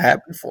 I'm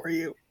happy for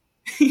you.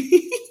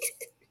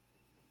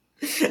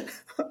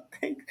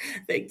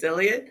 Thanks,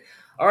 Elliot.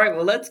 All right,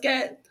 well let's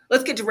get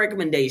to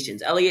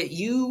recommendations. Elliot,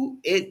 you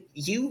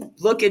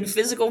look in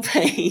physical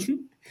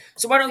pain.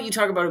 So why don't you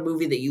talk about a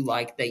movie that you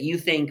like that you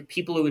think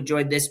people who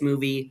enjoyed this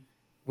movie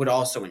would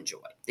also enjoy,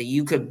 that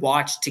you could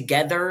watch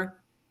together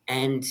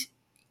and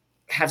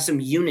have some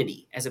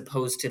unity as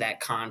opposed to that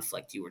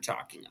conflict you were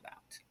talking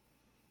about.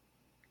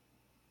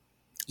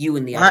 You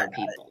and the other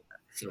people,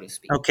 so to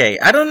speak. Okay,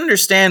 I don't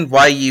understand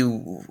why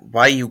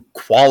you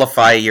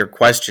qualify your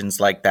questions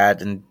like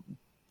that, and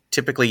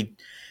typically,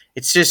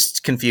 it's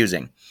just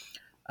confusing.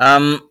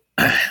 Um,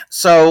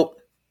 so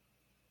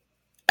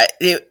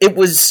it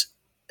was.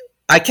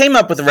 I came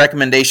up with a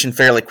recommendation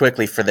fairly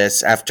quickly for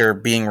this after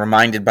being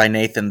reminded by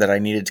Nathan that I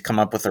needed to come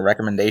up with a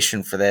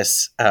recommendation for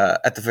this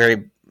at the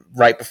very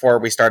right before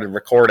we started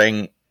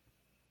recording.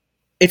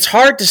 It's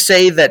hard to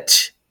say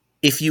that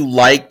if you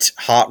liked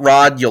Hot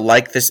Rod, you'll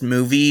like this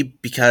movie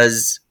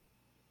because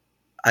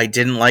I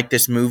didn't like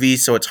this movie,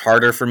 so it's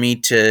harder for me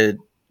to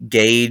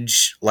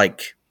gauge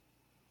like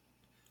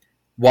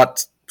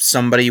what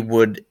somebody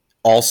would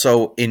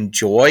also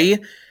enjoy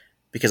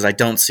because I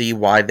don't see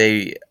why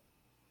they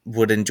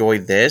would enjoy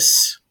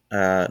this.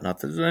 Not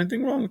that there's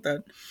anything wrong with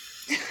that.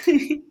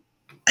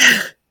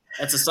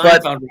 That's a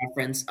Seinfeld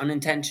reference,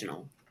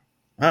 unintentional.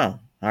 Oh,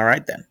 all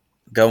right then.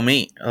 Go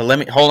me. Let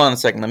me hold on a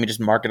second. Let me just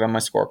mark it on my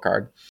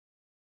scorecard.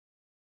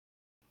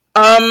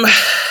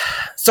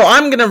 So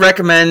I'm gonna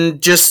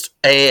recommend just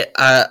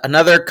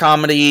another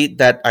comedy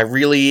that I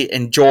really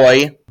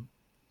enjoy,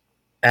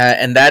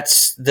 and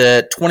that's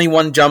the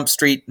 21 Jump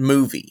Street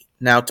movie.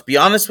 Now, to be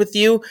honest with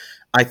you,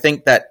 I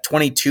think that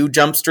 22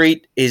 Jump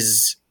Street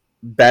is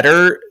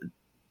better,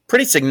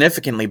 pretty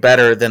significantly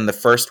better than the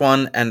first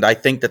one, and I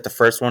think that the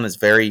first one is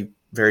very,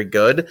 very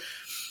good.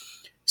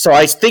 So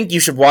I think you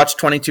should watch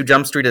 22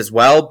 Jump Street as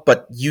well,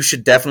 but you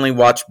should definitely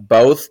watch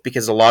both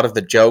because a lot of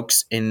the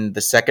jokes in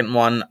the second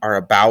one are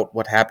about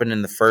what happened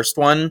in the first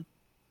one.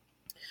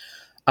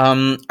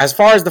 As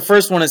far as the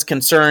first one is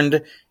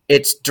concerned,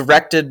 it's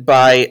directed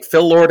by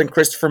Phil Lord and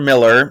Christopher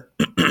Miller,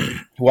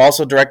 who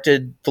also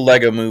directed the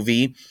Lego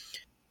Movie.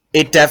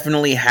 It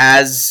definitely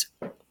has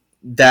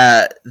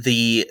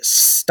the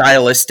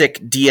stylistic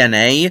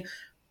DNA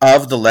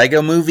of the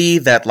Lego Movie,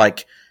 that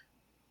like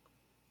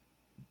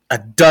a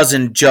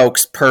dozen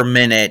jokes per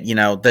minute. You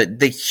know,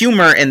 the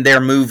humor in their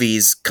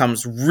movies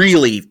comes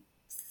really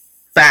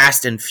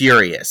fast and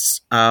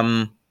furious.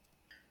 And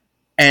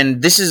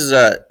this is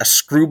a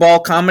screwball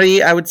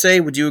comedy, I would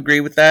say. Would you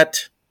agree with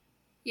that?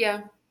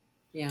 Yeah,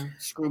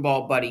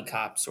 screwball buddy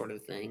cop sort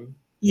of thing.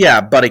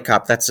 Yeah, buddy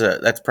cop. That's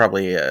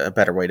probably a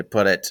better way to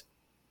put it.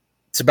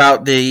 It's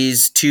about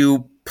these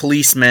two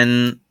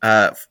policemen,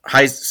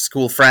 high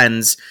school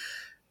friends,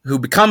 who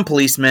become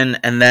policemen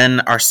and then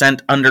are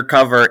sent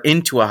undercover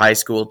into a high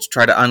school to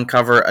try to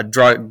uncover a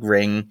drug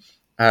ring.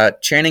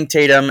 Channing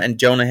Tatum and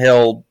Jonah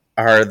Hill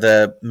are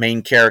the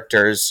main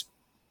characters,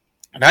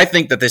 and I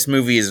think that this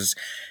movie is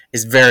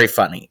very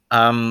funny.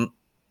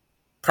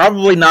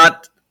 Probably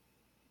not.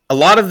 A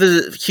lot of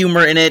the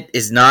humor in it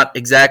is not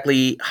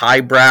exactly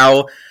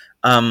highbrow,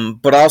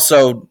 but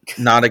also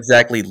not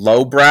exactly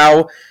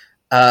lowbrow.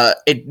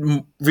 It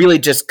really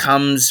just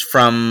comes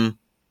from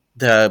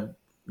the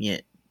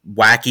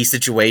wacky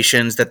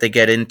situations that they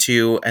get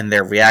into and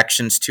their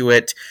reactions to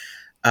it.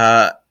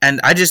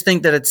 And I just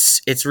think that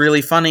it's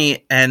really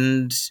funny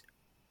and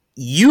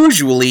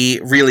usually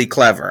really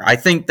clever. I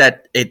think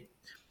that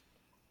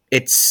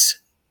it's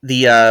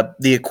the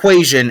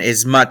equation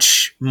is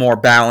much more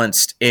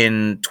balanced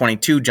in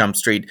 22 Jump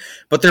Street,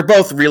 but they're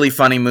both really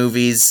funny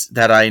movies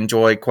that I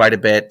enjoy quite a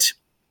bit.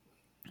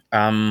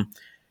 And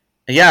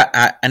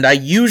I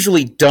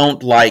usually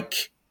don't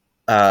like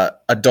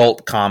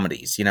adult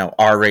comedies,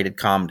 R-rated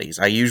comedies.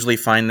 I usually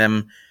find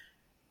them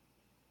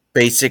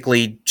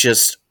basically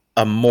just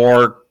a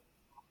more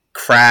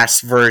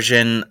crass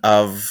version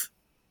of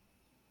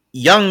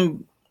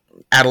young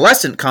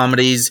adolescent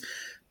comedies,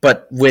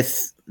 but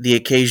with the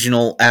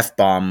occasional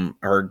F-bomb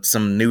or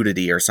some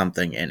nudity or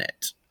something in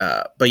it.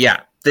 But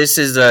yeah, this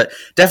is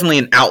definitely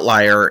an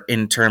outlier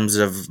in terms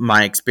of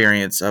my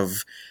experience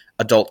of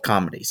adult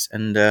comedies.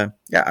 And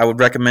I would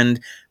recommend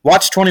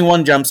watch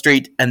 21 Jump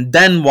Street and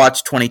then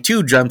watch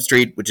 22 Jump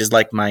Street, which is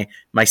like my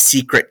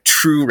secret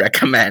true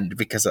recommend,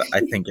 because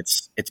I think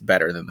it's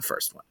better than the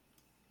first one.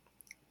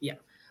 Yeah,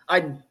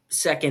 I'd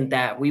second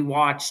that. We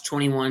watched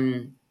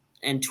 21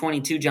 and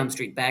 22 Jump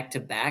Street back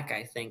to back,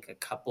 I think, a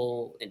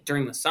couple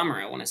during the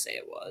summer, I want to say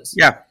it was.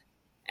 Yeah.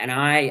 And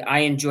I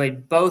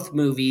enjoyed both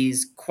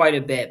movies quite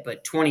a bit,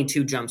 but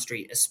 22 Jump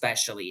Street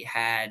especially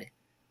had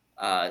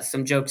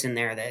some jokes in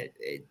there that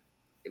it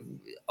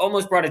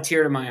almost brought a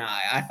tear to my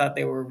eye. I thought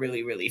they were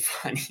really, really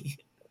funny.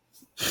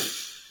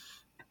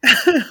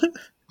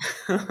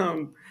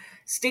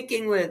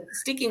 Sticking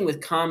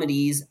with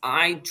comedies,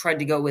 I tried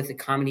to go with a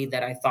comedy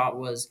that I thought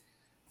was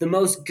the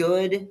most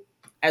good,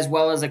 as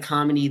well as a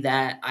comedy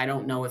that I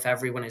don't know if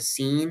everyone has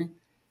seen,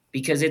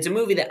 because it's a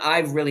movie that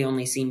I've really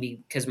only seen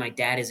because my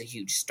dad is a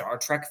huge Star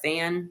Trek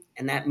fan,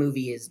 and that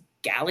movie is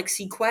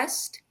Galaxy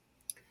Quest,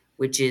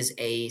 which is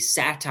a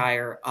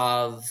satire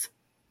of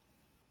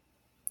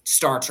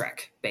Star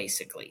Trek,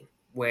 basically,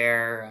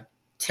 where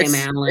Tim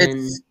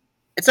Allen...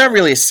 It's not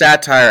really a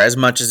satire as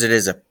much as it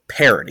is a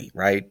parody,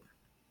 right?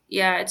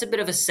 Yeah, it's a bit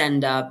of a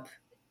send-up.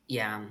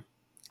 Yeah,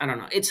 I don't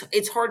know.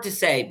 It's hard to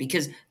say,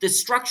 because the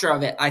structure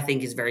of it, I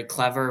think, is very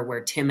clever,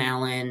 where Tim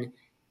Allen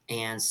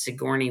and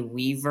Sigourney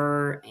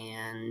Weaver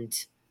and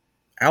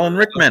Alan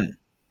Rickman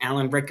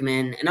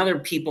and other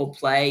people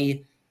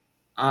play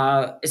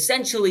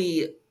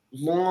essentially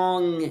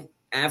long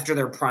after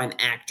their prime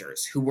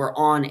actors who were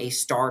on a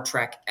Star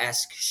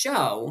Trek-esque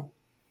show,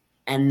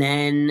 and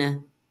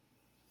then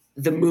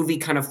the movie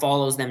kind of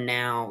follows them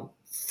now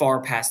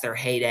far past their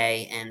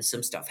heyday, and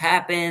some stuff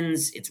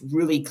happens. It's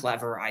really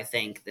clever, I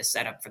think. The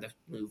setup for the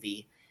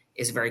movie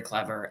is very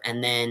clever.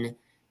 And then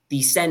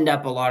the send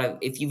up,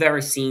 if you've ever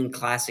seen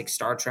classic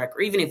Star Trek,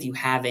 or even if you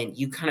haven't,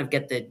 you kind of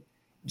get the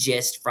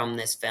gist from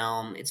this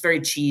film. It's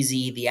very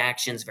cheesy. The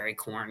action's very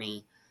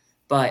corny,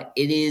 but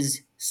it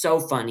is so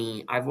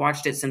funny. I've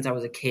watched it since I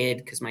was a kid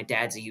because my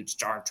dad's a huge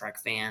Star Trek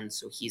fan,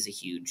 so he's a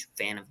huge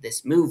fan of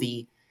this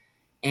movie.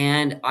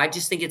 And I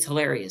just think it's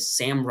hilarious.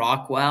 Sam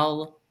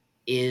Rockwell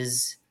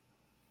is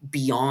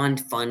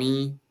beyond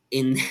funny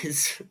in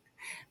this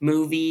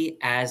movie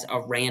as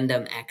a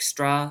random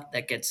extra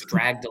that gets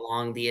dragged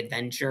along the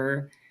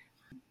adventure.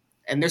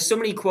 And there's so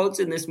many quotes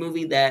in this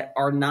movie that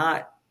are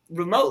not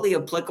remotely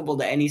applicable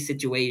to any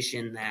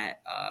situation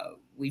that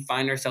we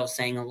find ourselves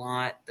saying a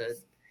lot. The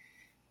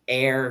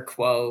air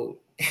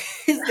quote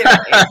is there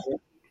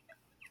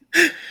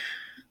air?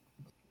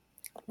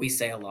 We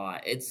say a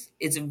lot.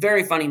 It's a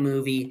very funny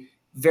movie,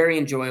 very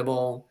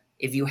enjoyable.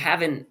 If you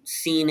haven't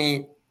seen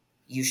it,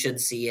 you should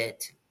see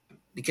it,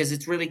 because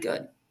it's really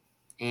good.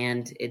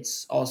 And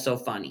it's also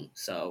funny.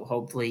 So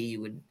hopefully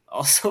you would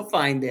also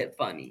find it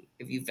funny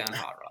if you found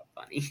Hot Rod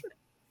funny.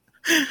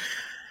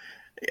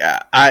 Yeah,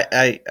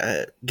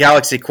 I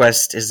Galaxy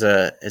Quest is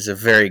a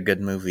very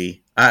good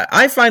movie.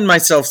 I find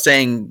myself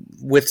saying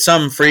with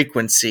some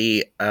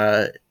frequency,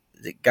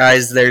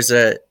 guys, there's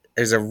a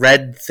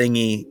red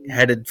thingy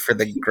headed for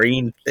the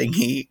green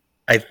thingy.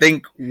 I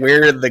think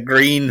we're the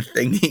green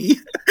thingy.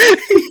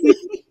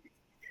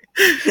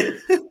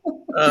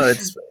 Oh,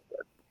 it's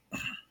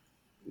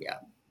yeah,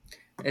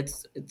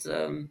 it's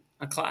a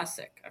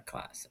classic.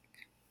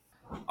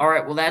 All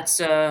right, well,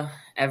 that's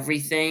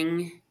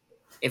everything.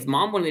 If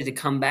Mom wanted to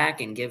come back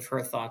and give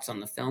her thoughts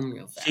on the film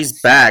real fast.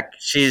 She's back.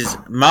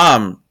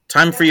 Mom,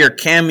 time for your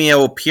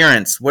cameo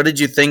appearance. What did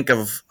you think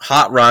of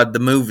Hot Rod the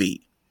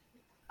movie?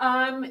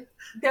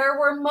 There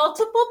were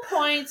multiple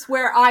points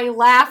where I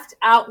laughed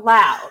out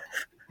loud.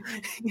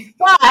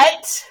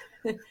 But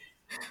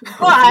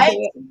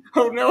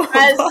oh no.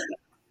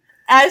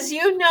 As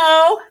you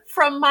know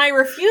from my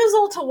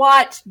refusal to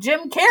watch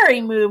Jim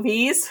Carrey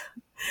movies.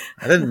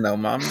 I didn't know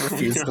Mom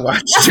refused to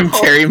watch Jim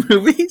Carrey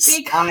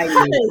movies.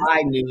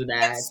 I knew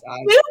that. It's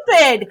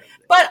stupid,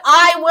 but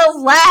I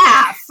will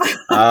laugh.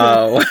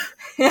 Oh.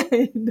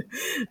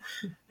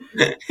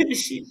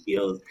 She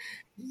feels,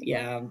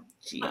 yeah.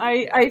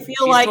 I feel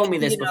she's like, told me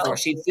this before.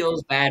 She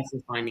feels bad for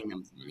finding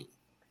them funny.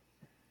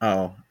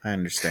 Oh, I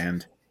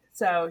understand.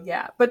 So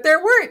yeah, but there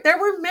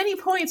were many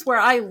points where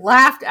I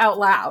laughed out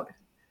loud.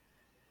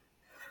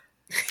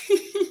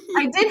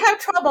 I did have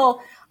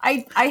trouble.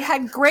 I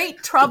had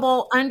great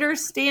trouble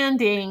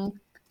understanding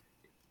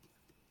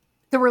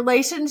the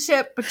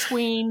relationship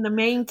between the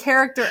main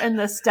character and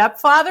the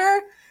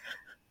stepfather.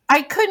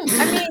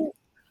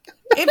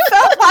 it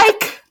felt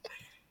like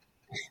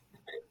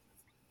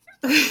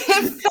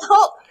it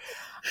felt.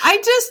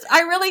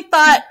 I really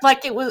thought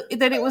like it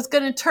was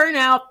going to turn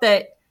out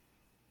that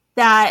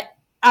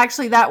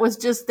actually that was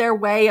just their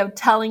way of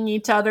telling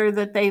each other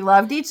that they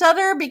loved each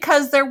other,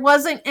 because there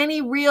wasn't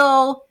any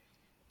real.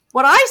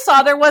 What I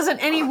saw, there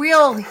wasn't any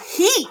real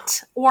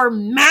heat or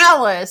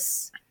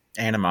malice,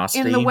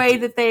 animosity in the way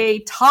that they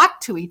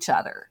talked to each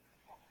other.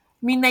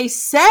 I mean, they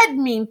said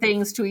mean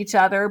things to each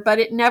other, but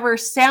it never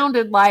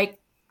sounded like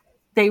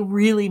they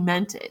really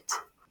meant it.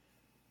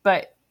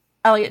 But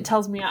Elliot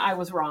tells me I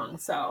was wrong,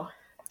 so.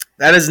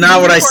 That is not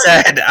what I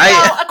said.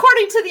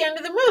 According to the end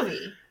of the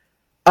movie.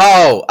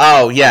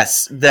 Oh,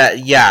 yes.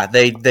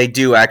 They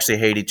do actually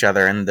hate each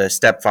other, and the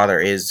stepfather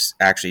is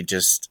actually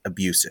just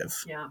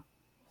abusive. Yeah.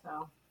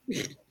 So.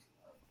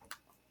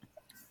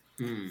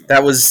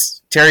 That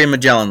was Terry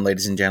Magellan,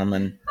 ladies and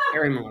gentlemen.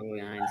 Terry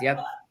Magellan,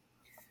 yep.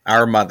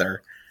 Our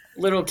mother.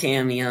 Little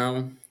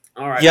cameo.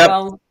 All right. Yep.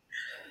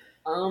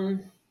 Well,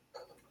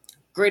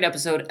 great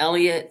episode,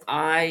 Elliot.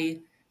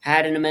 I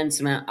had an immense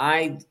amount.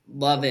 I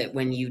love it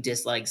when you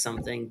dislike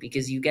something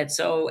because you get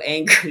so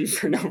angry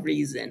for no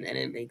reason, and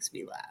it makes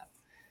me laugh.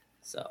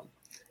 So.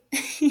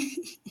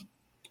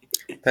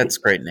 That's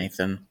great,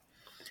 Nathan.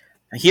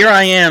 Here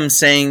I am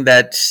saying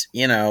that,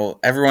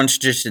 everyone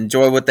should just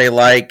enjoy what they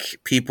like.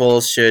 People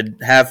should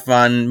have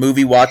fun.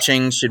 Movie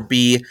watching should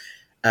be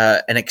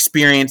an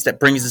experience that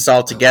brings us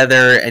all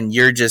together, and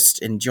you're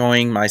just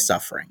enjoying my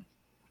suffering.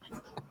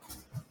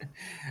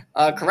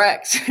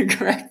 Correct.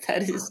 Correct.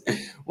 That is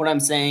what I'm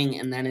saying,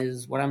 and that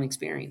is what I'm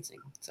experiencing.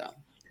 So.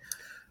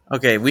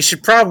 Okay, we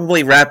should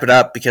probably wrap it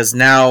up because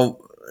now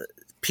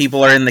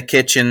people are in the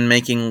kitchen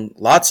making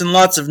lots and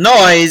lots of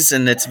noise,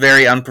 and it's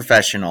very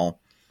unprofessional.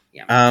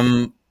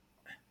 Yeah.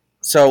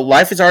 So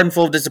life is hard and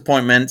full of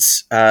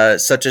disappointments,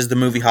 such as the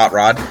movie Hot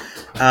Rod.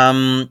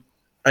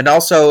 And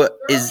also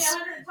is...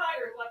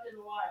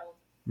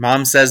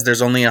 Mom says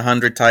there's only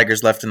 100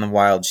 tigers left in the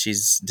wild.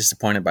 She's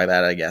disappointed by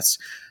that, I guess.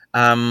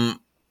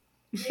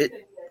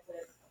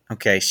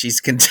 Okay,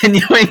 she's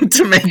continuing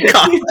to make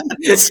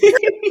comments.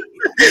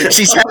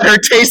 She's had her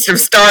taste of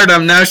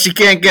stardom. Now she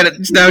can't get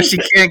it. Now she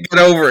can't get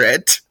over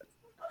it.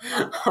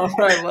 All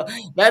right, well,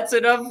 that's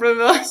enough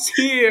from us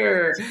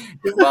here.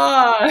 Goodbye.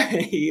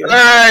 All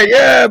right,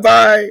 yeah,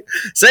 bye.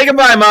 Say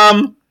goodbye,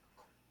 Mom.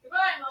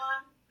 Goodbye,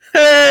 Mom.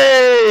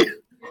 Hey.